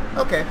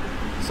 Okay,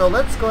 so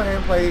let's go ahead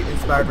and play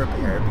Inspired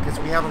Repair because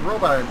we have a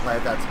robot in play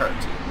that's hurt.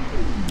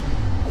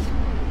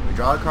 We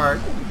draw a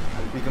card.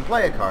 We can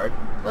play a card.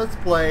 Let's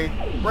play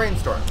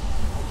Brainstorm.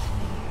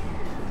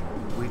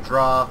 We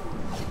draw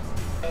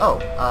Oh,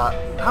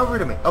 how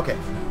rude of me. Okay,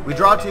 we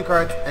draw 2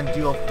 cards and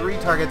deal 3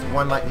 targets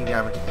 1 lightning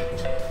damage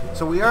each.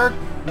 So we are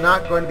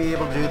not going to be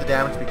able to do the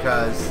damage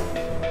because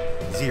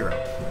 0.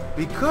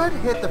 We could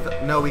hit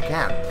the... No, we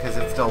can't, because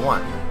it's still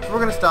 1. So we're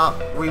going to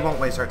stop. We won't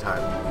waste our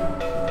time.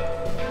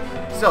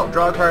 So,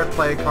 draw a card,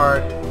 play a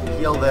card,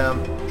 heal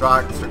them, draw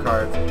extra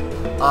cards.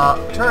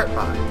 Turret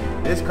buy.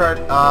 This card,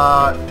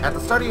 at the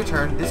start of your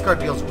turn, this card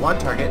deals 1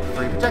 target,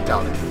 3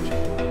 projectile damage.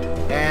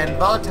 And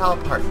volatile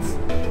parts.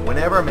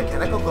 Whenever a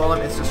mechanical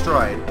golem is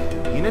destroyed,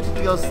 unit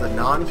deals the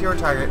non-hero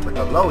target with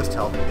the lowest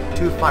health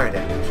 2 fire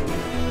damage.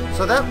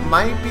 So that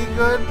might be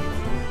good,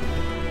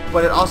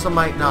 but it also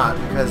might not,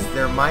 because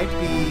there might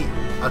be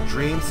a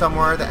dream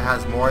somewhere that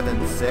has more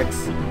than 6.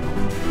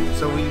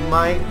 So we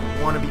might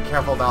want to be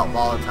careful about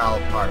volatile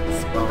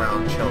parts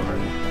around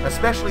children,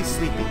 especially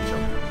sleeping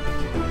children.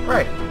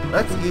 Right,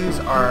 let's use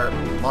our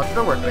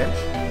modular workbench.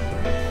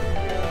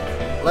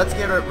 Let's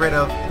get rid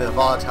of the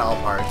volatile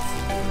parts.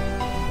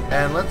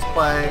 And let's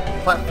play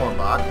Platform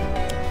Bach.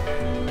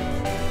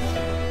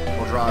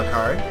 We'll draw a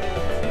card.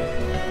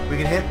 We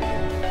can hit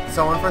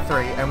someone for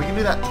 3, and we can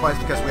do that twice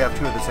because we have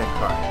 2 of the same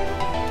card.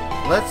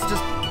 Let's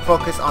just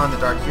focus on the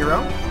Dark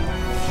Hero.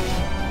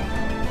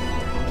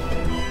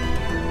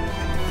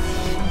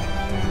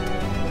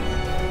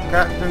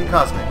 Captain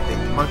Cosmic. The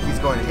monkey's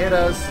going to hit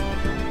us.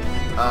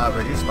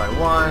 Reduced by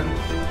 1.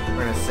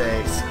 We're going to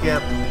say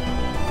skip.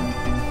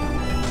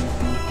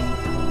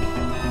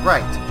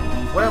 Right.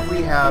 What have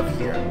we have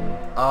here?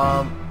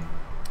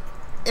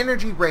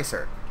 Energy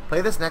Racer.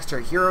 Play this next to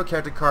a hero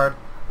character card.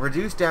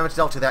 Reduce damage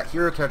dealt to that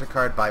hero character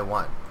card by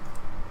 1.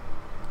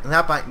 And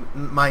that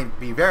might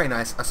be very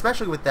nice,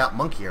 especially with that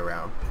monkey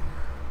around.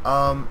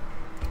 I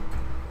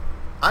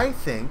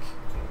think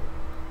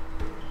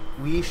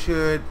we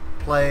should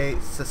play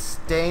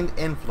Sustained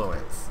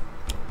Influence.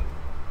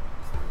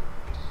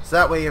 So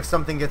that way if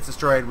something gets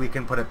destroyed, we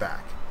can put it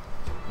back.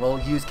 We'll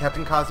use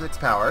Captain Cosmic's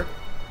power.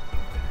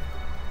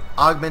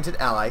 Augmented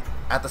Ally.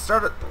 At the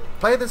start of,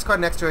 play this card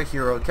next to a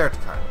hero character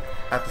card.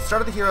 At the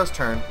start of the hero's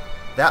turn,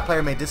 that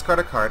player may discard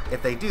a card.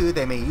 If they do,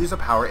 they may use a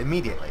power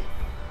immediately.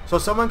 So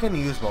someone can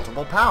use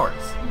multiple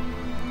powers.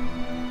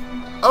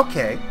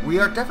 Okay, we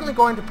are definitely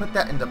going to put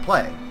that into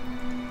play.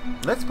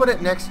 Let's put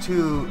it next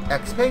to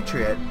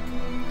Expatriate,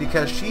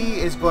 because she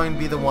is going to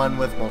be the one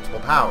with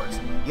multiple powers.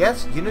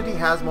 Yes, Unity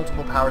has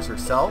multiple powers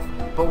herself,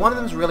 but one of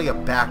them is really a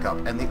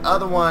backup, and the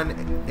other one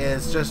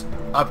is just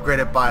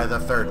upgraded by the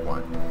third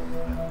one.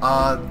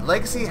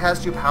 Legacy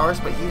has 2 powers,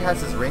 but he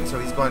has his ring, so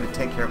he's going to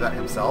take care of that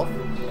himself.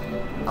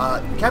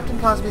 Captain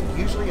Cosmic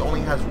usually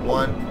only has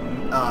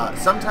 1,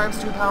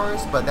 sometimes 2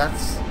 powers, but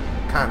that's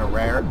kind of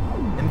rare.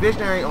 And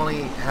Visionary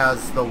only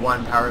has the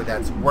 1 power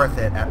that's worth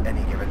it at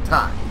any given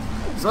time.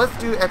 So let's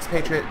do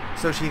Expatriate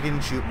so she can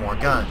shoot more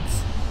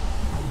guns.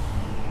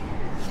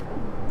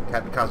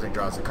 Captain Cosmic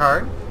draws a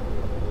card.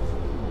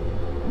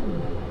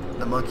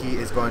 The monkey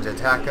is going to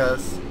attack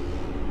us.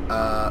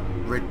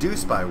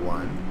 Reduce by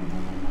 1.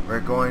 We're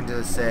going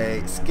to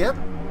say skip.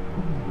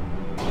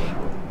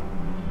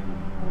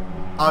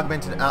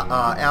 Augmented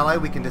ally,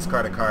 we can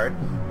discard a card.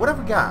 What have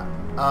we got?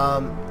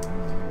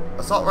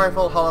 Assault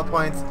rifle, hollow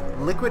points,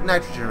 liquid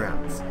nitrogen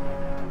rounds.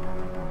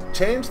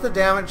 Change the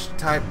damage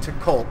type to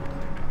Colt.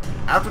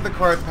 After the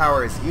card's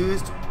power is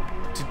used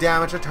to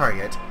damage a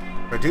target,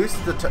 reduce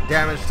the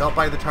damage dealt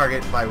by the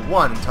target by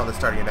 1 until the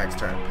start of your next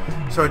turn.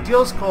 So it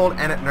deals cold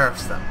and it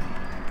nerfs them.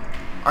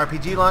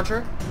 RPG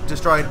launcher,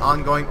 destroy an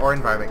ongoing or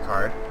environment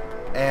card,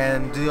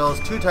 and deals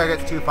 2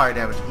 targets 2 fire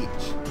damage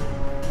each.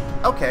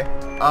 Okay,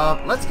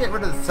 let's get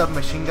rid of the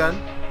submachine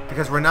gun,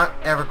 because we're not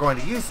ever going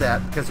to use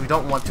that, because we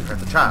don't want to hurt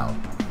the child.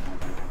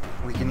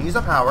 We can use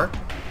a power.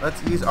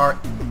 Let's use our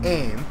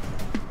aim.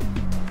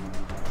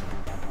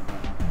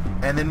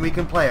 And then we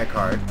can play a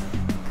card.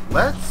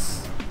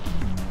 Let's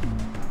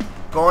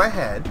go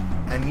ahead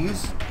and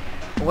use...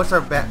 What's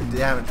our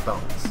damage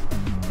bonus?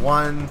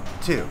 1,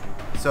 2.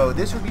 So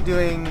this would be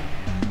doing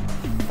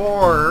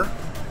 4,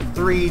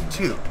 3,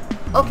 2.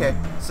 Okay,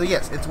 so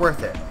yes, it's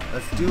worth it.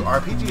 Let's do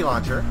RPG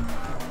launcher.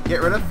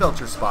 Get rid of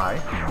filter spy.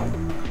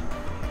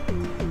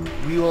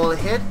 We will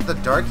hit the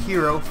Dark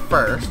Hero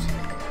first.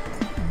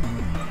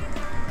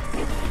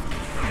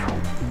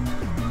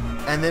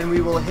 And then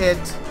we will hit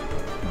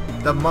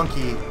the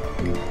monkey.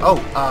 Oh,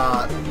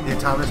 the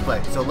autonomous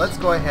blade. So let's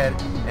go ahead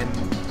and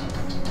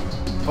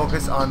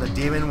focus on the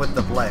demon with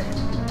the blade.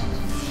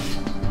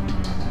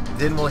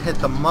 Then we'll hit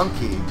the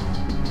monkey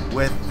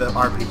with the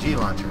RPG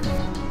launcher.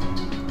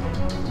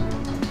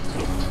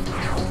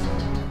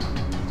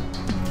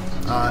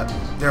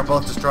 They're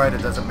both destroyed,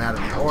 it doesn't matter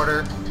the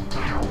order.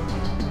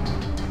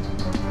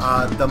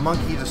 The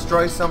monkey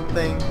destroys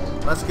something.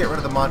 Let's get rid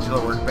of the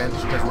modular workbench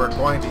because we're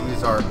going to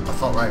use our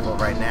assault rifle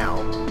right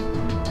now.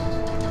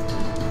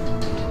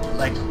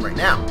 Like, right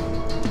now.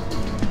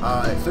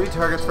 3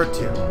 targets for 2.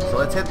 So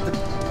let's hit the...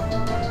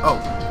 Oh,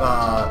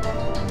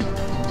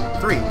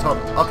 3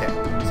 total. Okay,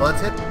 so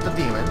let's hit the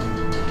demon.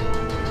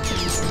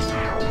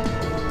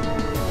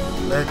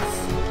 Let's...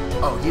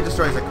 Oh, he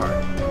destroys a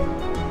card.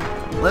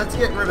 Let's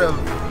get rid of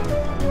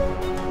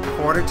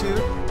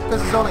Fortitude,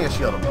 because it's only a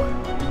shield of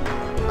 1.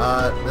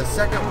 The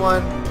second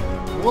one,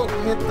 we'll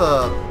hit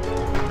the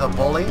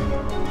Bully.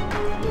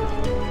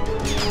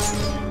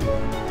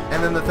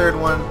 And then the third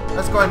one,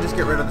 let's go ahead and just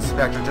get rid of the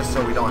Spectre just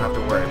so we don't have to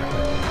worry about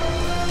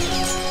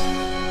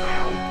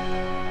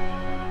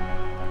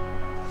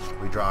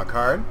it. We draw a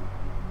card.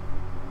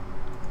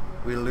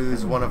 We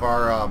lose one of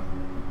our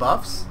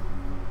buffs.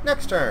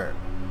 Next turn.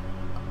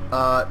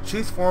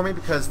 Choose for me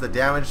because the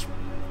damage,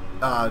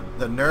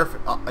 the nerf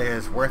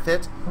is worth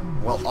it.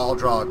 We'll all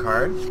draw a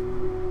card.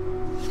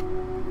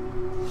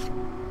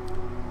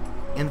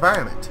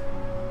 Environment.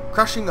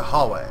 Crushing the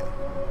hallway.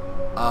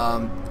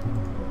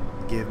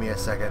 Give me a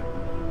second.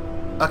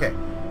 Okay,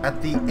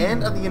 at the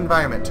end of the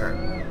environment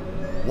turn,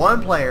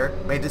 one player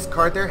may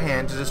discard their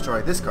hand to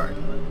destroy this card.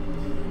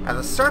 At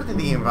the start of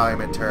the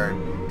environment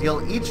turn,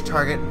 deal each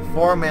target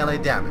 4 melee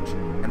damage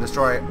and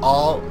destroy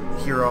all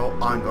hero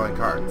ongoing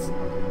cards.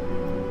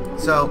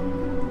 So,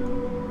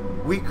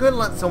 we could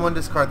let someone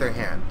discard their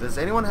hand. Does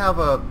anyone have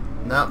a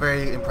not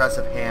very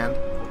impressive hand?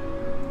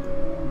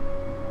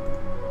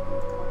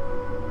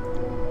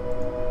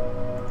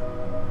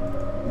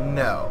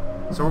 No.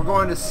 So we're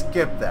going to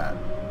skip that.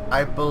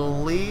 I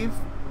believe...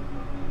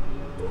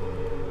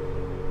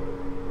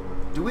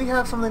 Do we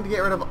have something to get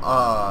rid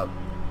of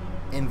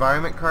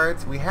environment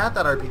cards? We had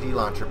that RPG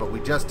launcher, but we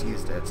just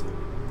used it.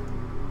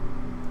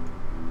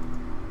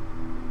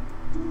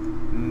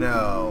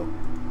 No.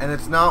 And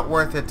it's not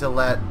worth it to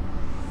let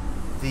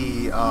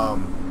the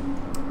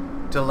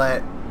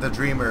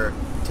Dreamer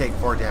take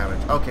 4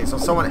 damage. Okay, so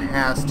someone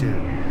has to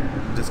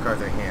discard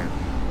their hand.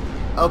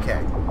 Okay,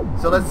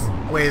 so let's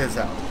weigh this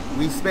out.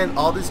 We spent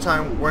all this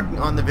time working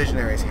on the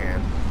Visionary's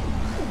hand.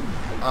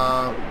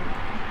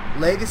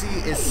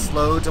 Legacy is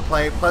slow to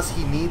play, plus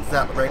he needs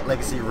that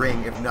Legacy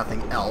ring if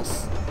nothing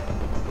else.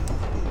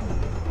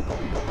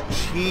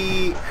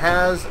 She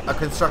has a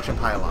construction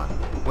pylon,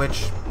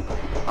 which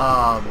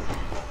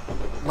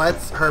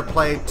lets her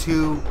play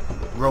 2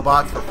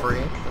 robots for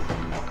free.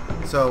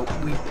 So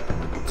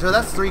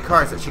that's 3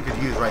 cards that she could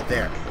use right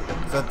there.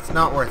 So it's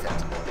not worth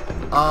it.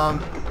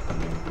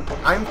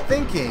 I'm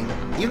thinking,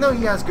 even though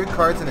he has good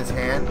cards in his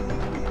hand,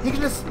 he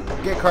can just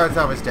get cards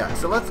out of his deck.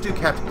 So let's do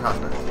Captain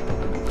Cosmic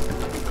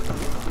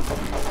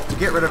to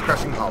get rid of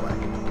Crushing Hallway.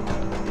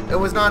 It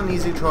was not an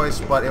easy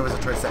choice, but it was a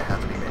choice that had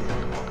to be made.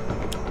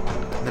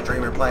 The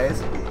Dreamer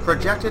plays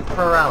Projected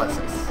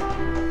Paralysis.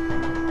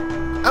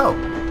 Oh,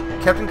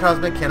 Captain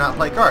Cosmic cannot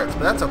play cards,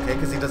 but that's okay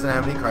because he doesn't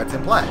have any cards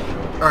in play,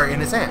 or in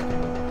his hand.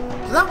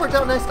 So that worked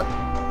out nicely.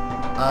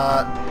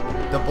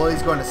 The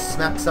Bully's going to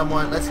smack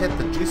someone. Let's hit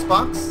the Juice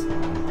Box,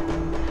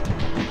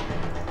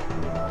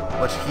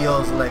 which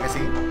heals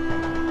Legacy.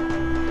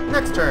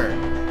 Next turn.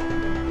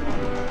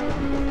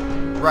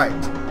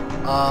 Right.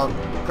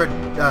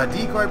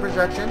 Decoy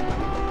projection.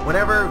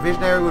 Whenever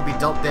Visionary would be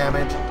dealt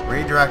damage,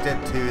 redirect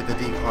it to the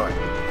decoy.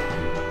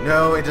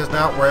 No, it does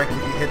not work. If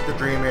you hit the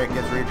Dreamer, it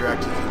gets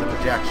redirected to the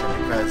projection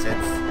because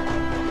it's...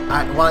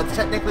 while it's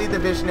technically the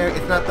Visionary,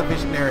 it's not the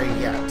Visionary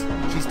yet.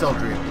 She's still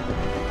dreaming.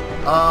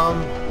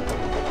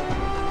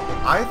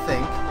 I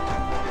think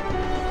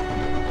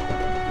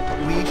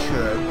we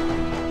should...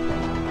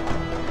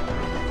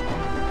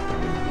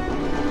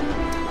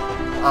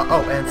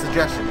 oh, and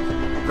suggestion.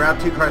 Grab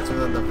 2 cards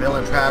from the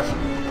villain trash,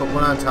 put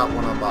one on top,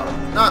 one on bottom.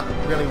 Not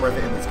really worth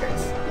it in this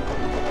case.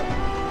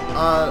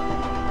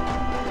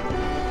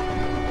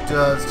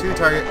 Does 3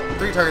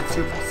 targets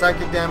 2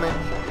 psychic damage?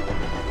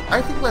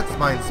 I think let's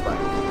Mind Spike.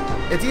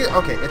 It's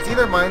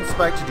either Mind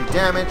Spike to do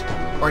damage,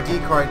 or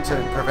Decoy to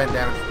prevent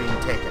damage being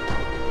taken.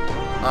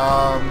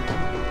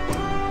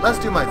 Let's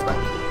do Mind Spike.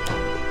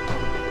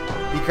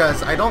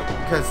 Because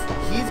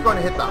he's going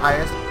to hit the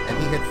highest, and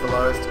he hits the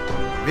lowest.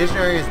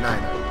 Visionary is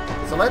 9.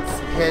 So let's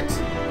hit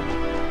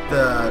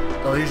the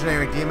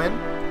Illusionary Demon,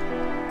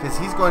 because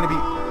he's going to be...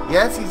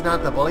 Yes, he's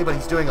not the Bully, but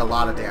he's doing a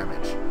lot of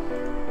damage.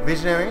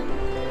 Visionary.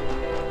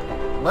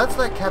 Let's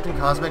let Captain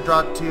Cosmic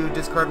draw 2,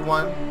 discard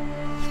 1,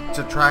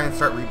 to try and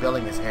start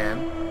rebuilding his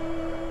hand.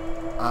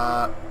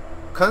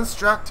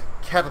 Construct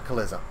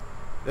Cataclysm.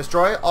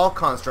 Destroy all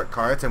construct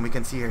cards, and we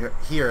can see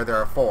here there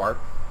are 4.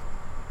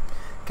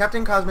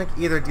 Captain Cosmic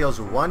either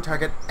deals 1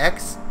 target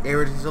X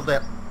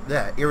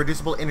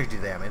irreducible energy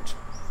damage,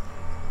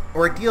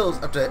 or it deals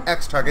up to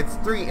X targets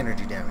 3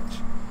 energy damage,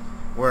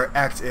 where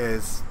X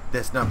is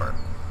this number.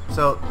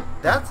 So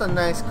that's a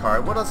nice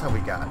card. What else have we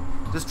got?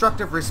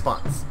 Destructive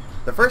Response.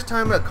 The first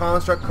time a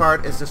construct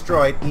card is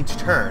destroyed each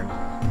turn,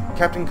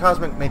 Captain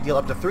Cosmic may deal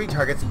up to 3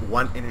 targets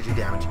 1 energy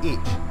damage each.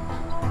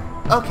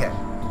 Okay,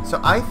 so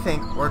I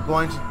think we're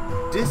going to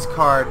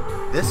discard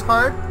this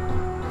card.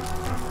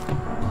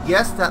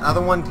 Yes, that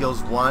other one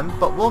deals 1,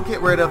 but we'll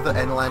get rid of the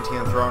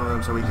Atlantean Throne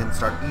Room so we can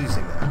start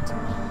using that.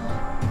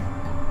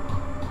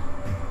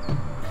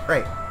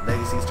 Great,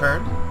 Legacy's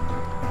turn.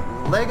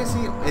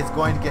 Legacy is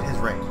going to get his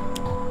ring,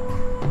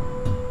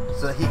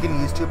 so that he can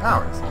use 2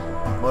 powers.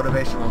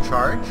 Motivational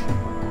Charge.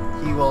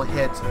 He will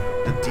hit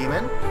the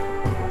Demon.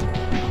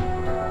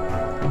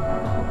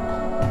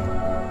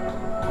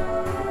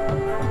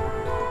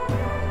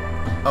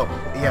 Oh,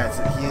 yes,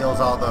 it heals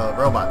all the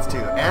robots too,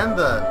 and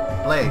the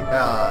blade,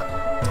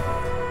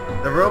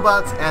 the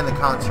robots and the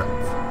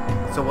constructs.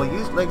 So we'll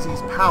use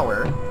Leggsy's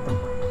power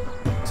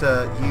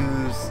to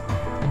use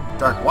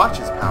Dark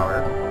Watch's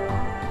power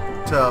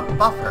to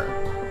buff her.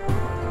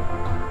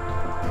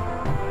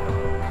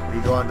 We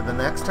go on to the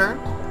next turn.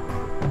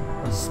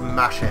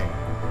 Smashing.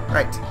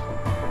 Right.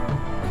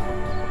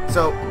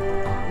 So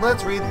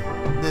let's read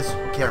this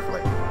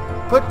carefully.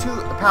 Put two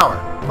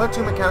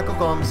mechanical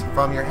golems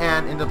from your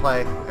hand into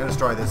play and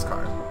destroy this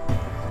card.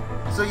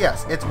 So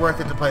yes, it's worth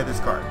it to play this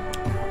card.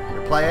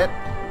 You play it.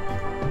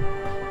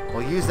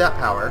 We'll use that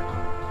power.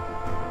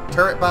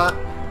 Turret bot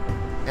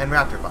and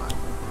Raptor bot.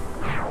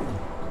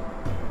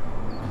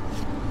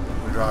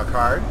 We draw a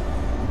card.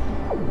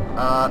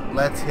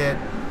 Let's hit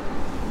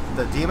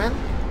the demon.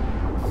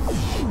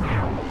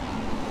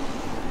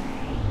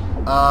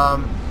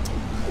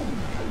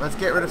 Let's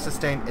get rid of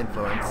sustained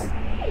influence.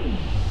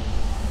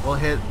 We'll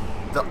hit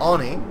the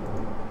Oni,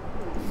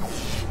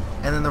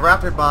 and then the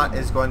Raptor bot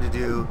is going to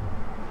do.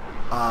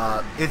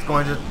 It's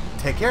going to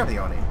take care of the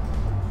Oni.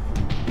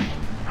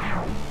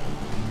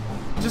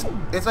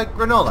 It's like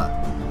granola.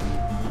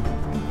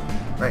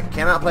 Right?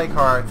 Cannot play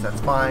cards.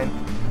 That's fine.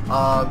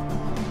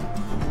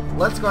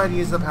 Let's go ahead and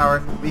use the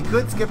power. We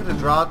could skip it to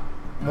draw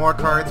more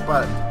cards,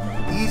 but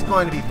he's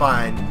going to be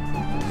fine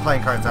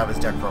playing cards out of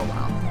his deck for a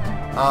while.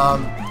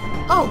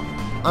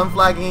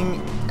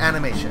 Unflagging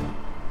animation.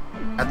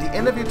 At the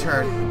end of your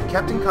turn,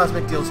 Captain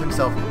Cosmic deals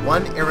himself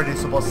 1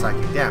 irreducible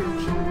psychic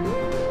damage.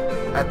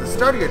 At the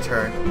start of your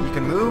turn, you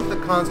can move the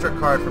construct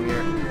card from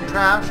your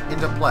trash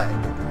into play.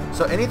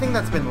 So anything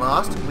that's been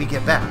lost, we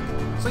get back.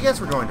 So yes,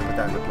 we're going to put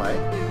that into play.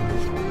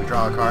 We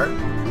draw a card.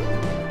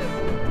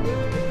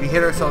 We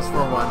hit ourselves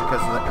for 1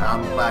 because of the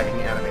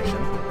unflagging animation.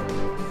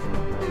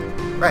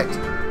 Right.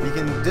 We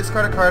can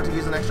discard a card to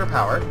use an extra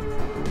power.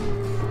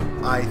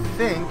 I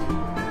think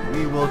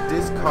we will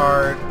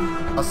discard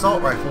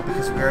Assault Rifle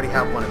because we already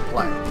have one in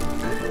play.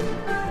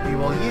 We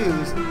will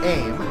use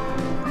Aim.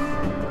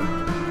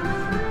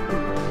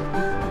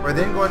 We're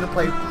then going to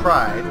play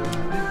Pride.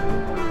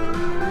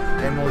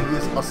 And we'll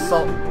use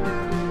Assault...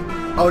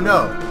 Oh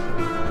no!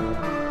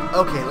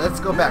 Okay, let's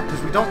go back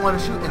because we don't want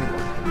to shoot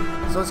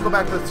anyone. So let's go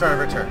back to the start of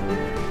our turn.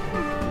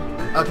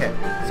 Okay,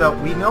 so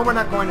we know we're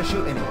not going to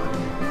shoot anyone.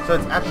 So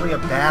it's actually a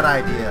bad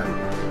idea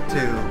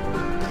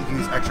to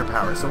use extra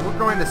power. So we're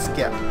going to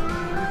skip.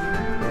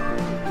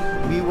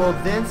 We will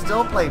then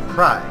still play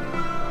Pride.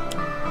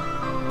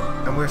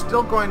 And we're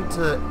still going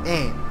to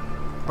aim.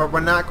 But we're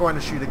not going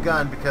to shoot a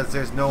gun because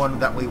there's no one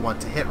that we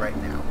want to hit right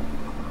now.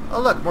 Oh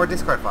look, more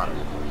discard fodder.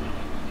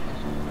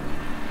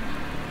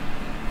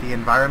 The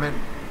environment.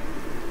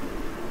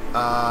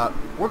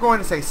 We're going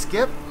to say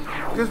skip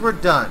because we're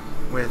done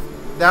with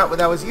that.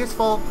 That was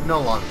useful, no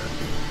longer.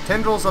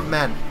 Tendrils of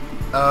Men.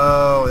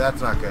 Oh,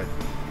 that's not good.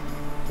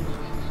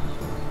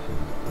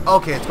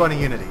 Okay, it's going to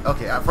Unity.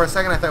 Okay, for a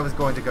second I thought it was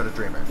going to go to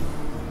Dreamer.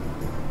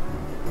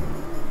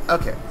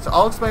 Okay, so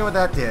I'll explain what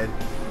that did.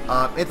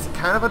 It's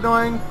kind of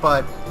annoying,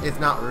 but it's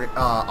not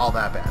all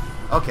that bad.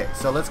 Okay,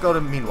 so let's go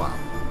to Meanwhile.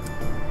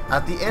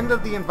 At the end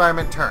of the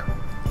environment turn,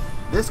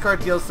 this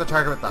card deals the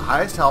target with the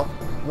highest health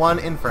 1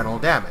 infernal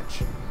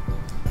damage.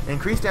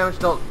 Increase damage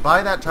dealt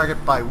by that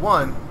target by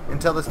 1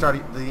 until the start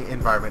of the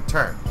environment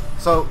turn.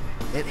 So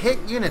it hit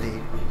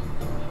Unity,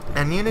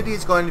 and Unity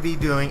is going to be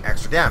doing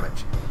extra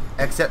damage.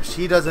 Except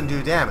she doesn't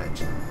do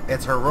damage.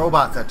 It's her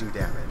robots that do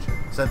damage.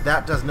 So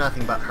that does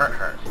nothing but hurt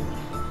her.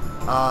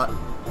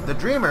 The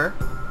Dreamer,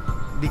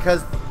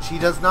 because she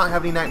does not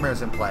have any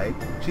nightmares in play,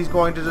 she's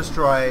going to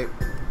destroy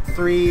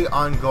 3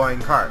 ongoing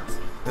cards.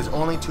 There's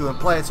only 2 in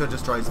play, so it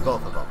destroys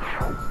both of them.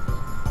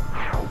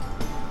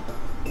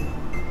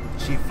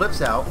 She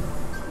flips out,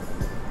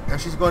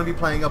 and she's going to be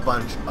playing a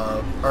bunch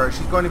of... Or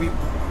she's going to be...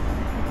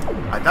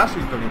 I thought she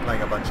was going to be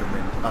playing a bunch of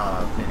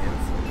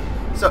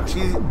minions. So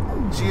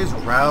she is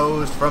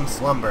roused from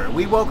slumber.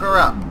 We woke her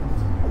up.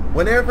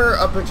 Whenever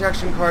a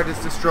projection card is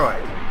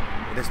destroyed,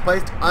 it is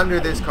placed under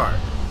this card.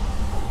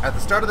 At the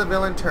start of the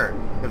villain turn,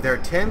 if there are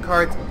 10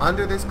 cards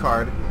under this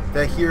card,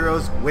 the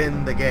heroes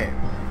win the game.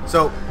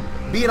 So,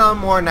 beat on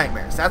more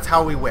nightmares. That's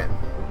how we win.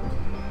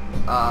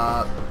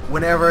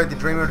 Whenever the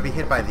Dreamer would be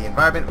hit by the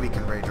environment, we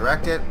can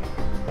redirect it.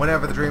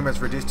 Whenever the Dreamer is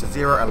reduced to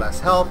 0 or less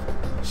health,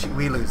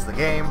 we lose the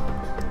game.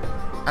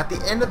 At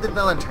the end of the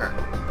villain turn,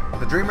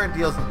 the Dreamer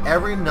deals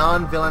every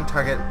non-villain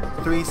target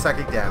 3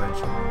 psychic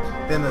damage.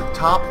 Then the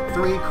top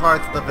 3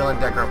 cards of the villain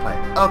deck are played.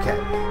 Okay,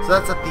 so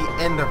that's at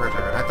the end of her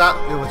turn. I thought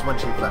it was when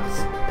she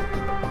flips.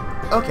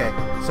 Okay,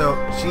 so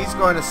she's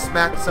going to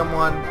smack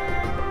someone,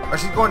 or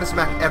she's going to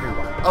smack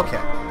everyone.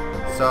 Okay,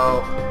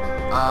 so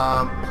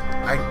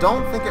I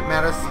don't think it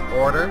matters the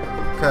order,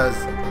 because,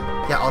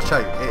 yeah, I'll show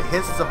you. It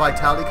hits the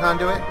Vitality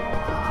Conduit.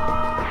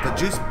 The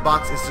juice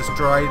box is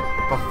destroyed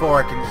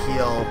before it can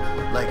heal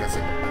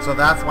Legacy. So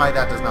that's why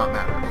that does not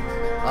matter.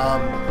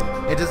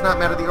 It does not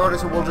matter the order,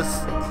 so we'll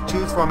just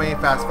choose for me,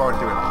 fast forward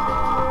through it all.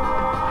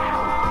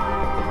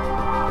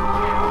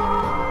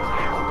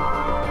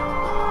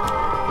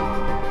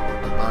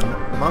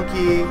 Monkey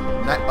key.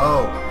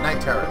 Night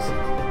Terrors.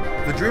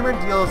 The Dreamer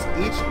deals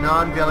each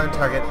non-villain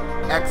target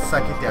X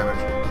psychic damage,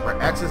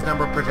 where X is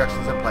number of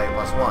projections in play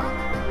plus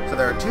 1. So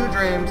there are 2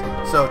 dreams,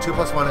 so 2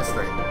 plus 1 is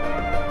 3.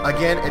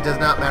 Again, it does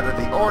not matter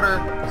the order,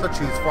 so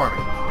choose for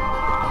me.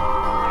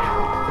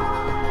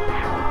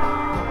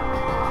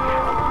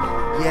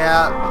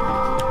 Yeah,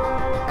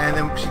 and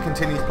then she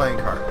continues playing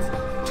cards.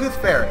 Tooth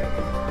Fairy.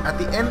 At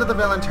the end of the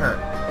villain turn,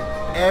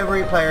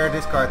 every player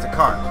discards a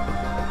card.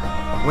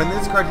 When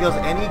this card deals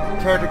any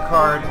character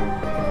card,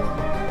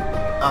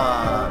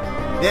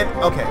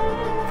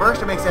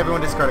 first it makes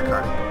everyone discard a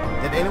card.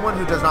 Then anyone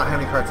who does not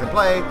have any cards in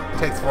play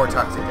takes 4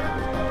 toxic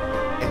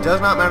damage. It does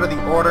not matter the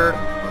order.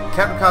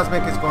 Captain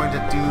Cosmic is going to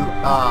do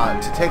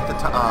to take the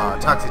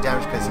toxic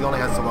damage because he only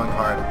has the 1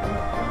 card.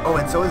 Oh,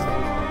 and so is...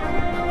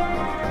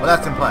 Well,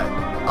 that's in play.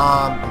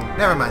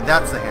 Never mind,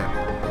 that's the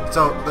hand.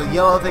 So the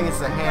yellow thing is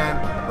the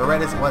hand, the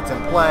red is what's in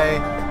play,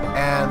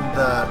 and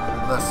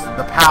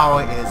the POW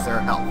is their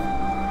health.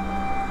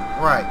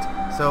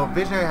 Right, so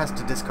Visionary has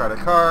to discard a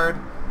card.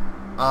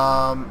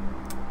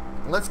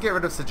 Let's get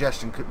rid of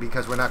Suggestion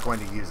because we're not going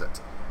to use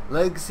it.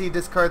 Legacy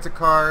discards a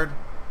card.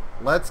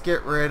 Let's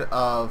get rid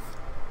of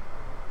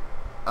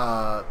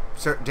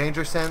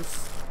Danger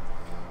Sense.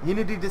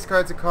 Unity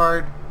discards a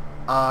card.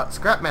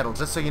 Scrap Metal,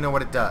 just so you know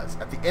what it does.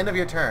 At the end of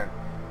your turn,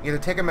 either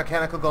take a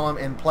Mechanical Golem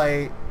in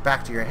play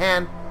back to your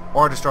hand,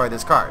 or destroy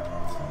this card.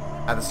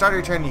 At the start of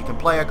your turn, you can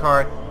play a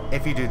card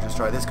if you do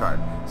destroy this card.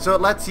 So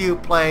it lets you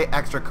play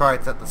extra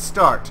cards at the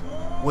start,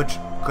 which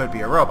could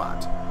be a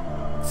robot.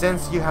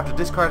 Since you have to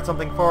discard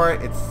something for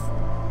it,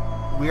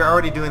 we are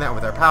already doing that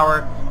with our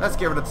power. Let's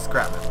get rid of the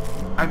Scrap Metal.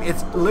 I mean,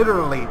 it's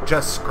literally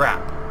just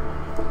scrap.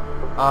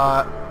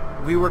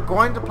 We were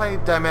going to play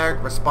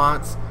Dynamic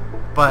Response,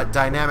 but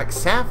Dynamic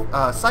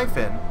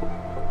Siphon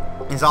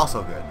is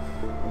also good.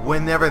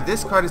 Whenever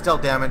this card is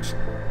dealt damage,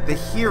 the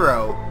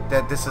hero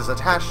that this is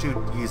attached to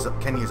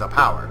can use a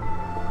power.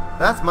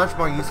 That's much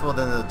more useful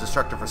than the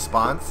Destructive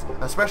Response,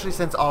 especially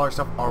since all our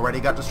stuff already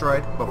got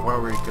destroyed before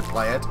we could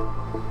play it.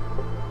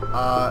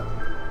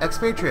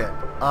 Expatriate.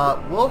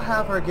 We'll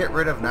have her get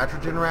rid of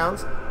nitrogen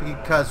rounds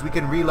because we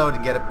can reload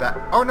and get it back.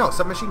 Oh no,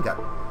 Submachine Gun,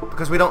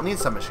 because we don't need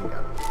Submachine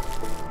Gun.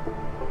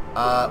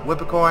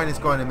 Whip-a-Coin is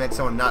going to make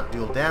someone not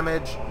deal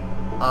damage.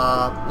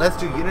 Let's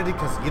do Unity,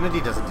 because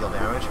Unity doesn't deal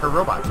damage. Her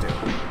robots do.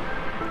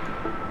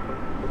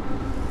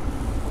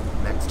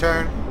 Next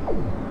turn.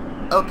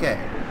 Okay.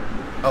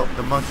 Oh,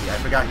 the monkey. I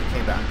forgot he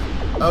came back.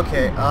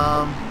 Okay,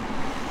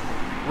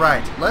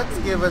 right. Let's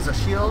give us a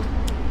shield.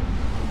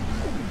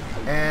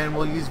 And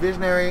we'll use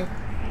Visionary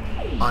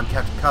on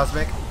Captain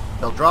Cosmic.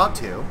 He'll draw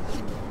 2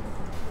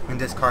 and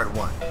discard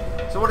 1.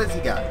 So what has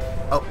he got?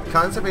 Oh,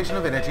 Conservation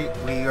of Energy.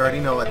 We already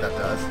know what that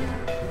does.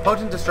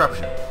 Potent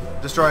Disruption.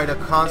 Destroy a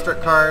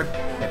construct card.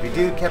 If you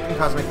do, Captain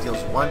Cosmic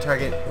deals 1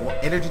 target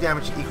energy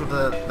damage equal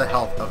to the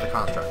health of the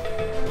construct.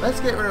 Let's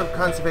get rid of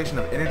Conservation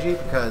of Energy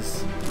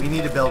because we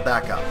need to build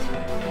back up.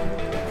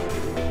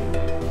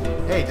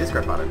 Hey,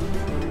 discard fodder.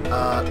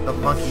 The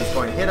monkey is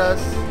going to hit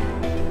us.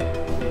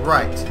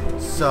 Right.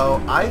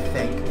 So I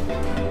think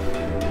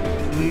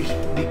we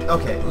should be...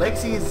 Okay,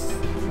 Legacy is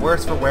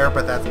worse for wear,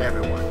 but that's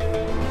everyone.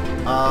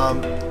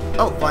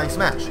 Oh, Flying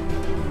Smash.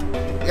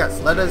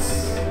 Yes, let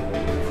us...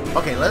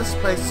 Okay, let's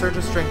play Surge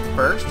of Strength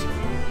first.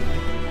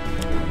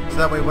 So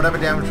that way whatever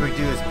damage we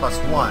do is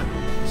 +1.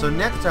 So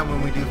next time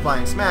when we do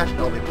Flying Smash,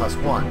 it'll be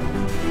 +1.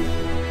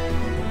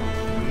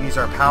 We use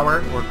our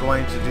power. We're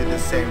going to do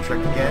this same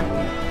trick again.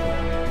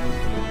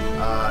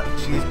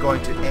 She's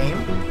going to aim.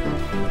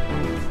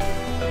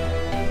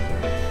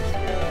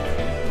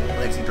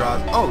 Lexi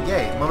draws. Oh,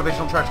 yay!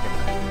 Motivational charge kick.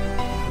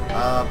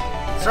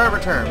 Start of our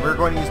turn. We're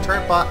going to use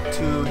Turret Bot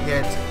to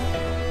hit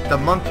the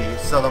monkey,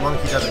 so the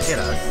monkey doesn't hit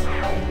us.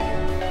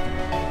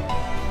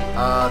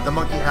 The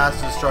monkey has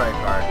to destroy a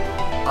card.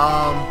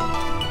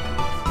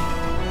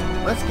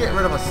 Let's get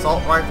rid of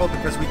Assault Rifle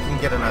because we can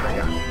get another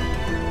gun.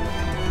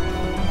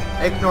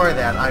 Ignore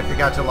that. I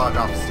forgot to log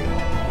off Steam.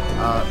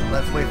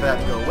 Let's wait for that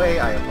to go away.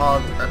 I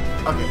apologize.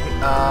 Okay.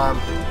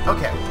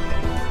 Okay.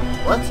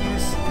 Let's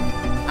use...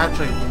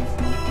 Actually...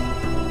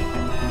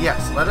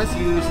 Yes, let us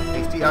use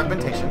HD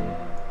Augmentation.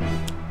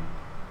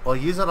 We'll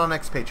use it on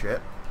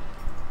Expatriate.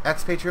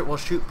 Expatriate will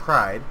shoot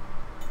Pride.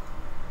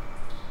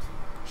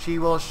 She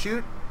will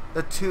shoot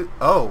the 2...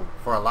 Oh,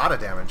 for a lot of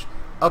damage.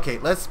 Okay,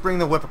 let's bring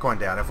the Whip-a-Coin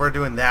down if we're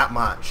doing that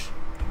much.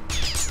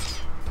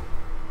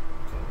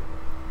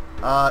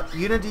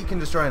 Unity can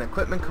destroy an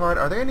equipment card.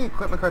 Are there any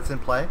equipment cards in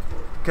play?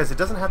 Because it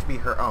doesn't have to be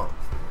her own.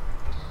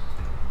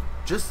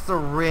 Just the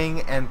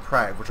Ring and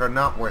Pride, which are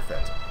not worth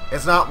it.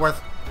 It's not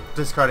worth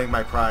discarding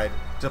my Pride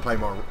to play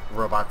more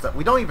robots that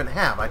we don't even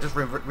have. I just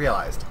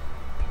realized.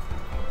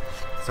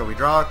 So we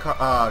draw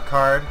a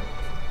card,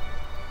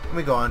 and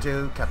we go on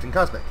to Captain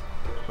Cosmic.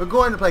 We're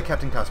going to play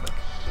Captain Cosmic.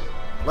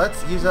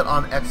 Let's use it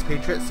on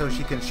Expatriate so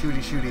she can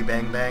shooty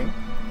bang bang.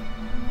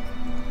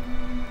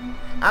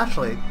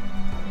 Actually,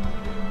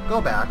 go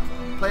back,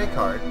 play a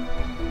card.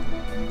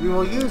 We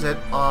will use it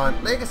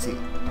on Legacy,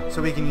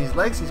 so we can use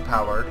Legacy's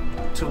power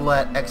to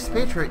let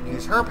Expatriate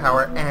use her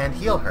power and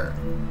heal her.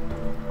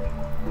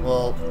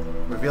 We'll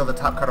reveal the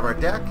top card of our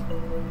deck.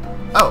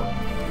 Oh,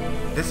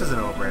 this is a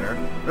no-brainer.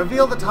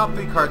 Reveal the top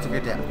 3 cards of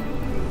your deck.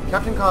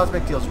 Captain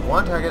Cosmic deals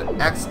 1 target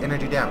X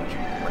energy damage,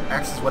 where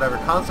X is whatever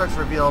construct's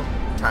revealed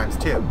times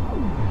 2.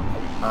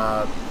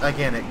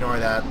 Again, ignore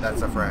that.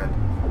 That's a friend.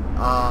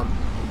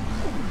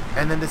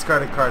 And then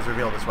discarded cards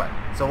revealed this way.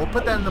 So we'll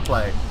put that into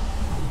play.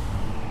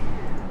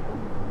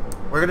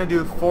 We're going to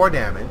do 4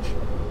 damage.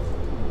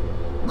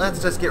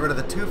 Let's just get rid of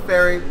the Tooth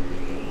Fairy.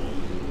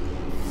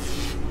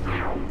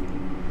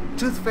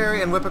 Tooth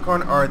Fairy and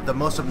Whippocorn are the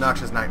most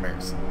obnoxious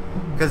nightmares,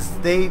 because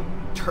they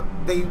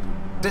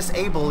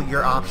disable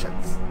your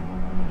options.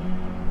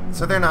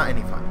 So they're not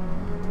any fun.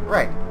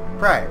 Right.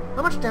 Pride.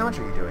 How much damage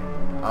are you doing?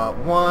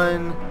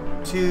 1,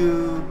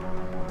 2...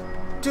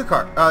 2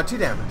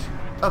 damage.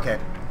 Okay.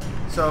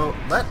 So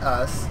let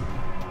us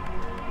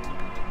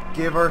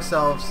give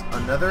ourselves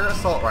another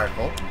assault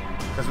rifle,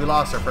 because we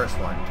lost our first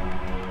one.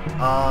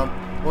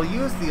 We'll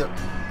use the...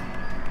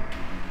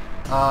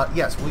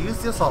 yes, we'll use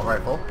the assault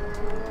rifle.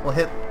 We'll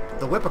hit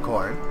the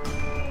Whippocorn.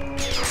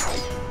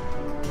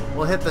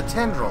 We'll hit the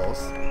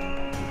Tendrils.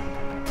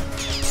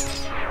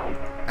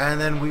 And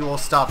then we will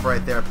stop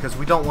right there because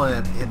we don't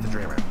want to hit the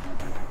Dreamer.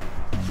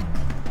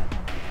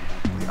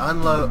 We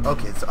unload...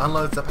 Okay, so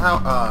unloads a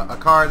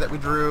card that we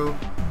drew.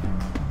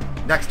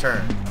 Next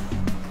turn.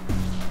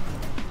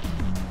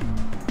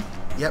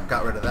 Yep,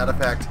 got rid of that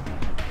effect.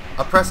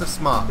 Oppressive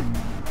Smog.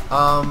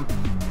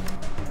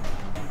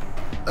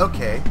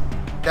 Okay.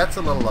 That's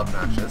a little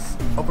obnoxious.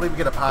 Hopefully we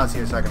get a pause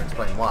here so I can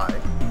explain why.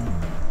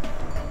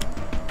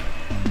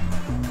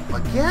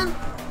 Again?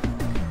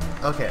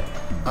 Okay.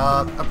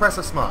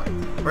 Oppressive Smog.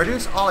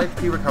 Reduce all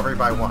HP recovery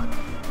by 1.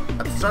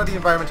 At the start of the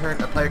environment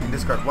turn, a player can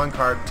discard 1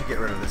 card to get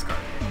rid of this card.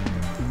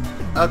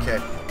 Okay.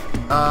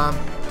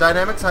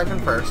 Dynamic Siphon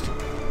first.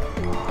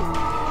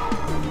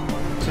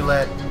 To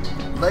let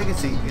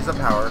Legacy use a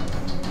power.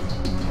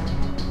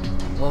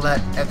 We'll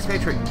let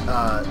Expatriate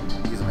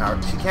use a power.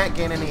 She can't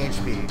gain any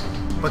HP,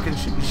 but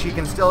she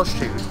can still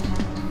shoot.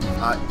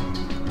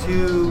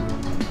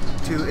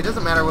 It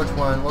doesn't matter which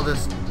one, we'll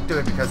just do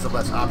it because of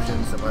less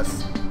options and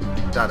less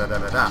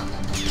da-da-da-da-da.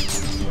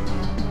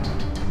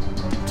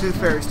 Tooth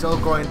Fairy's still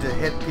going to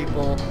hit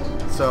people,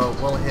 so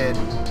we'll hit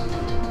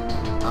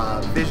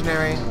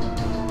Visionary,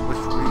 which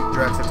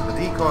redirects it to the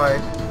decoy.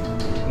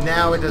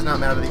 Now it does not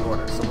matter the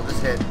order, so we'll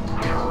just hit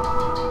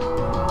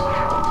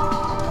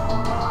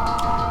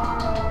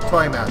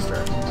Toy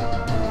Master.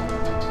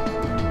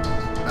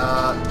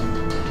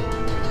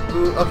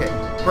 Okay,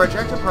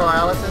 projectile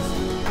paralysis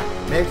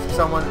makes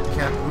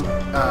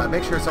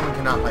make sure someone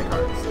cannot play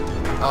cards.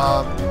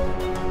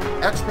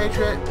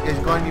 Expatriate is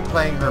going to be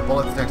playing her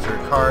bullets next to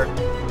her card.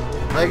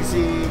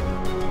 Legacy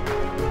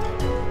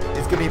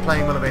is going to be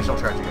playing Motivational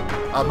Charge again.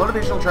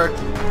 Motivational Charge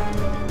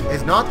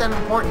is not that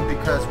important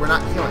because we're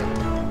not healing,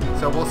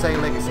 so we'll say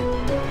Legacy.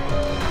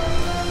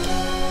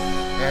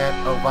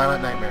 And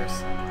Violent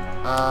Nightmares.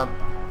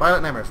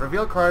 Violent Nightmares.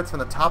 Reveal cards from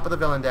the top of the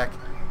villain deck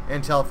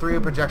until 3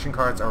 projection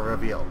cards are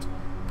revealed.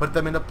 Put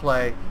them into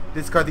play,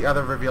 discard the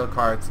other revealed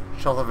cards,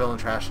 shuffle the villain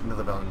trash into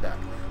the villain deck.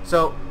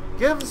 So,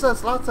 gives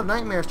us lots of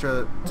nightmares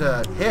to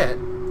hit,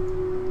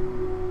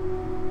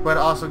 but it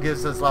also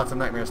gives us lots of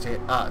nightmares to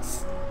hit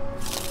us.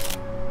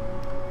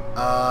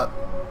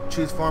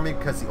 Choose for me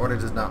because the order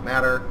does not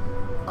matter.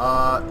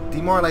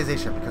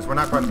 Demoralization, because we're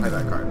not going to play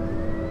that card.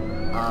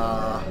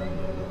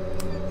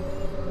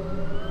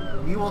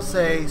 We will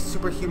say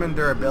Superhuman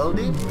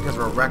Durability, because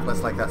we're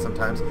reckless like that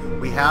sometimes.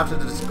 We have to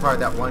discard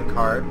that 1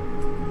 card.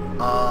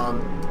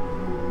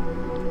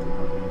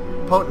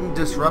 Potent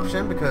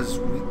Disruption, because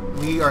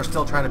we are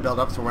still trying to build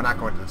up, so we're not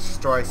going to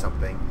destroy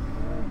something.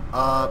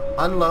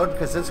 Unload,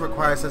 because this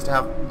requires us to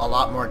have a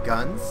lot more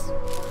guns.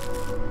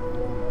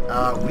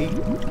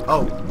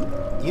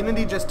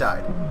 Unity just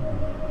died.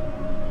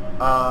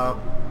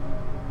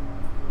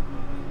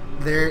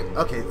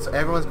 Okay, so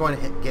everyone's going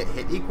to get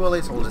hit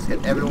equally, so we'll just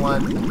hit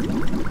everyone.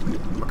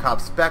 Macabre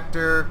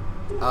Spectre.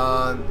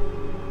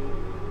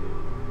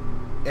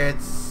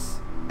 It's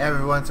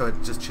everyone, so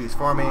it just choose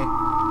for me.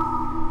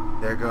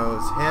 There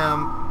goes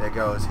him. There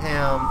goes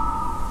him.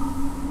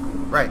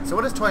 Right, so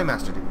what does Toy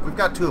Master do? We've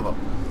got 2 of them.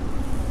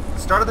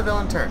 Start of the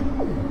villain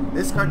turn.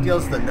 This card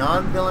deals the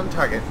non-villain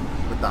target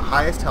with the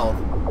highest health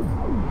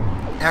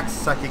X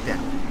psychic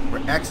damage,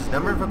 where X is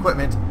number of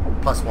equipment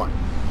plus 1.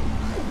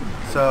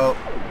 So,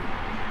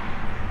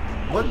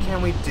 what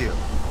can we do?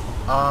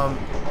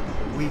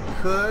 We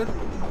could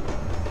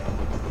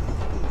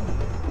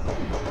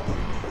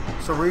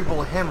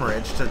Cerebral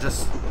Hemorrhage to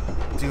just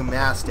do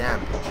mass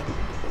damage.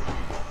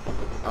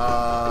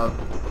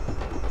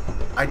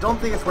 I don't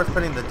think it's worth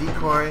putting the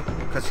decoy,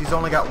 because she's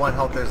only got 1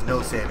 health, there's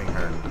no saving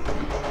her.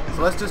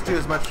 So let's just do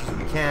as much as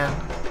we can.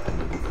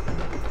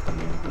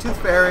 Tooth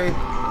Fairy.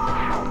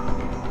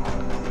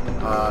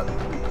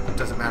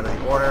 Doesn't matter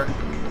the order.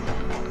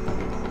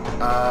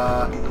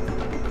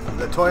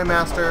 The Toy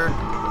Master,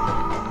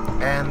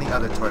 and the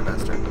other Toy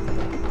Master.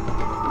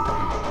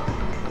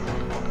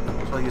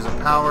 So I'll use a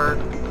power.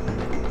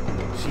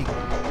 she...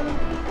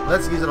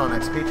 Let's use it on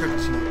Expatriate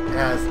because she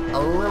has a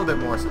little bit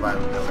more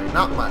survivability.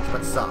 Not much,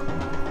 but some.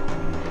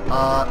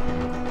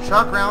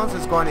 Shock rounds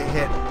is going to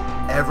hit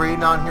every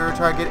non-hero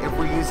target if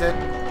we use it,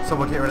 so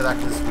we'll get rid of that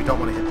because we don't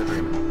want to hit the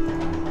Dreamer.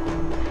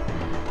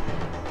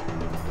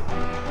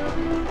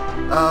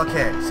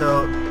 Okay,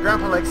 so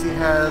Grandpa Lexi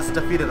has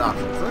defeated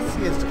options. Let's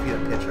see his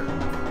defeated picture.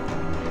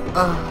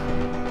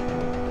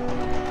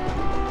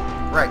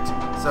 Right,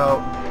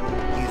 so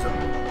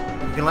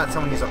we can let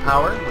someone use a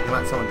power, we can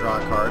let someone draw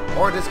a card,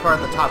 or discard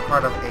the top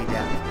card of a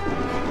deck.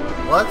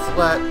 Let's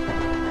let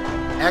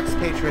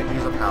Expatriate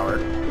use a power.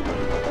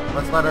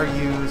 Let's let her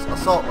use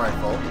Assault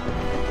Rifle.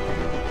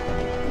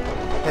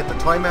 Hit the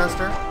Toy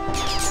Master.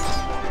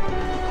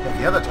 Hit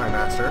the other Toy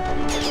Master.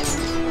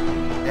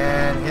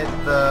 And hit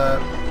the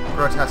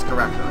Grotesque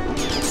Director.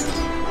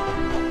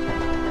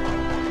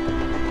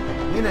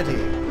 Unity.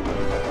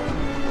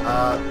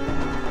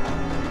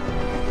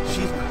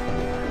 She's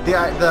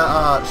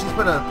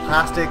put in a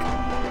plastic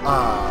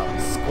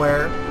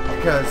square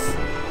because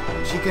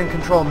she can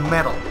control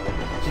metal.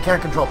 She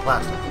can't control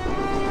plastic.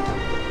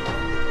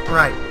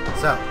 Right.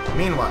 So,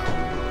 meanwhile,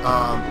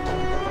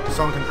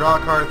 someone can draw a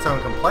card,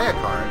 someone can play a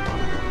card,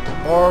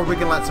 or we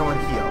can let someone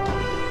heal.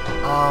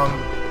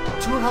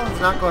 2 health is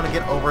not going to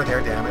get over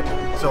their damage,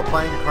 so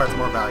playing a card is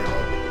more valuable.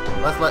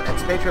 Let's let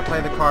Expatriate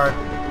play the card.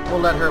 We'll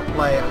let her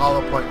play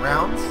Hollow Point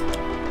Rounds.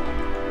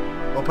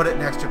 We'll put it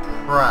next to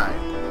Pride.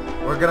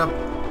 We're going to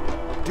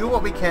do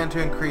what we can to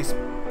increase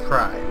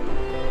Pride.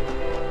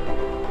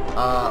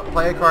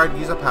 Play a card,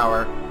 use a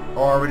power,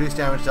 or reduce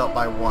damage dealt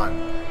by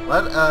 1.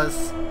 Let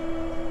us...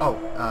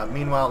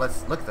 meanwhile,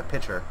 let's look at the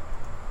picture.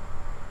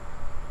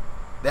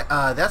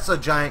 That's a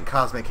giant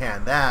cosmic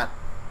hand. That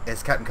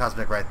is Captain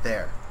Cosmic right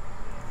there.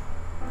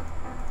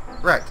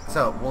 Right,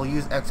 so we'll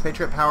use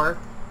Expatriate power.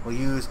 We'll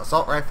use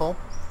Assault Rifle.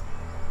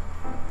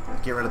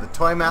 Get rid of the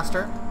Toy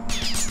Master.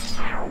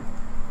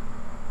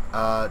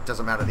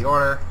 Doesn't matter the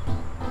order.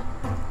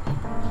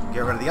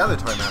 Get rid of the other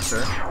Toy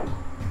Master.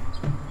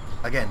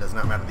 Again, does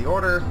not matter the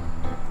order.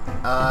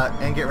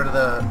 And get rid of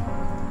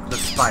the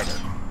Spider.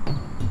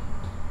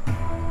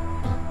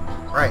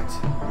 Right.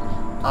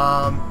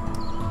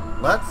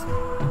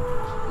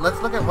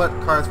 Let's look at what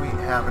cards we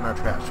have in our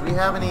trash. Do we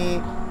have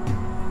any?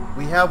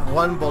 We have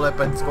 1 bullet,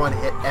 but it's going to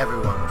hit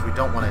everyone, which we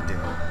don't want to do.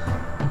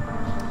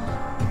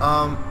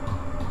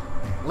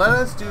 Let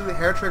us do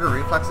hair trigger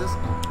reflexes,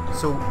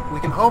 so we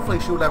can hopefully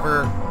shoot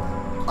whatever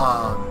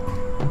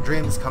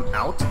dreams come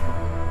out.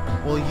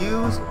 We'll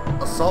use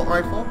Assault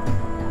Rifle.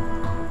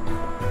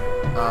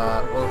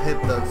 We'll hit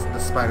the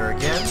Spider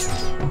again.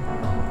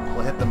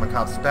 We'll hit the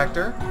Macabre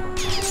Spectre.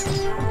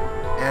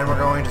 And we're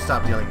going to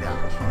stop dealing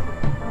damage.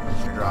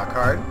 Draw a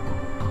card.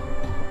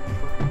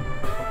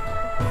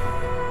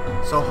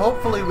 So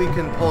hopefully we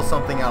can pull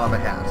something out of a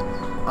hat.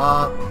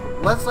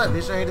 Let's let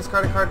Visionary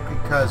discard a card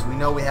because we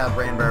know we have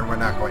Rainbear and we're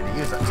not going to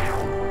use it.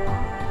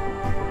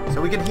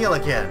 So we can heal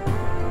again.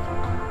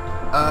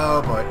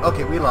 Oh boy.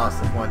 Okay, we lost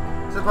this one.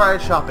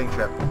 Surprise shopping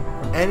trip.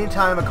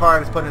 Anytime a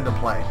card is put into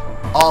play,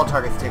 all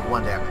targets take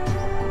 1 damage.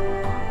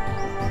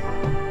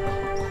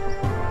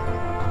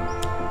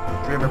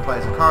 Dreamer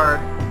plays a card.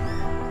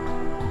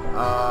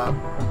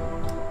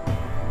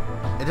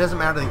 It doesn't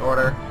matter the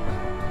order.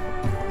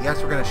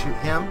 Yes, we're going to shoot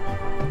him.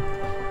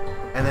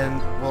 And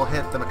then we'll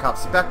hit the Macabre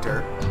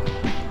Spectre.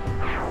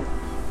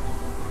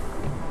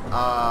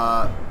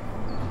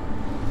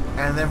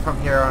 And then from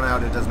here on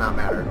out, it does not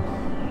matter.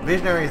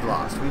 Visionary is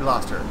lost. We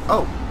lost her.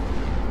 Oh!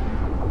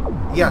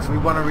 Yes, we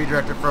want to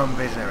redirect it from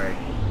Visionary.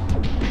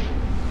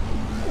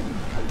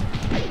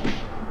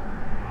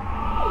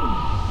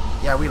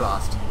 Yeah, we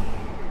lost.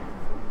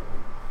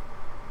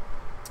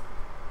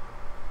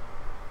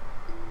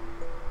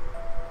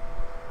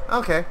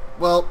 Okay,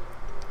 well,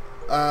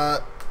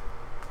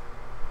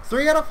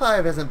 3 out of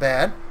 5 isn't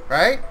bad,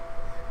 right?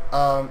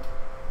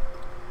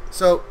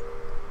 So,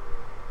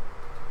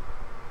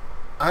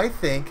 I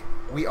think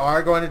we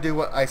are going to do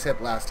what I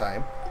said last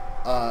time,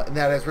 and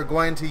that is we're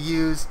going to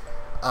use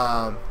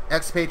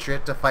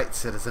Expatriate to fight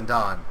Citizen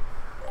Dawn.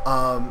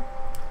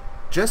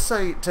 Just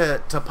so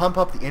to pump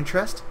up the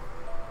interest,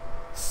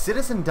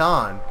 Citizen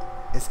Dawn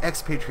is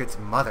Expatriate's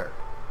mother.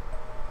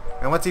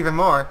 And what's even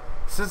more,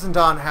 Citizen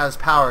Dawn has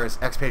powers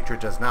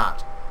Expatriate does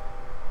not.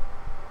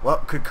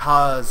 What could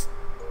cause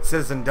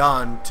Citizen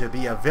Dawn to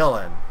be a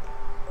villain?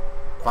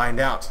 Find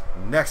out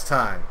next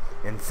time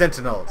in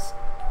Sentinels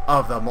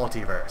of the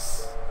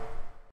Multiverse.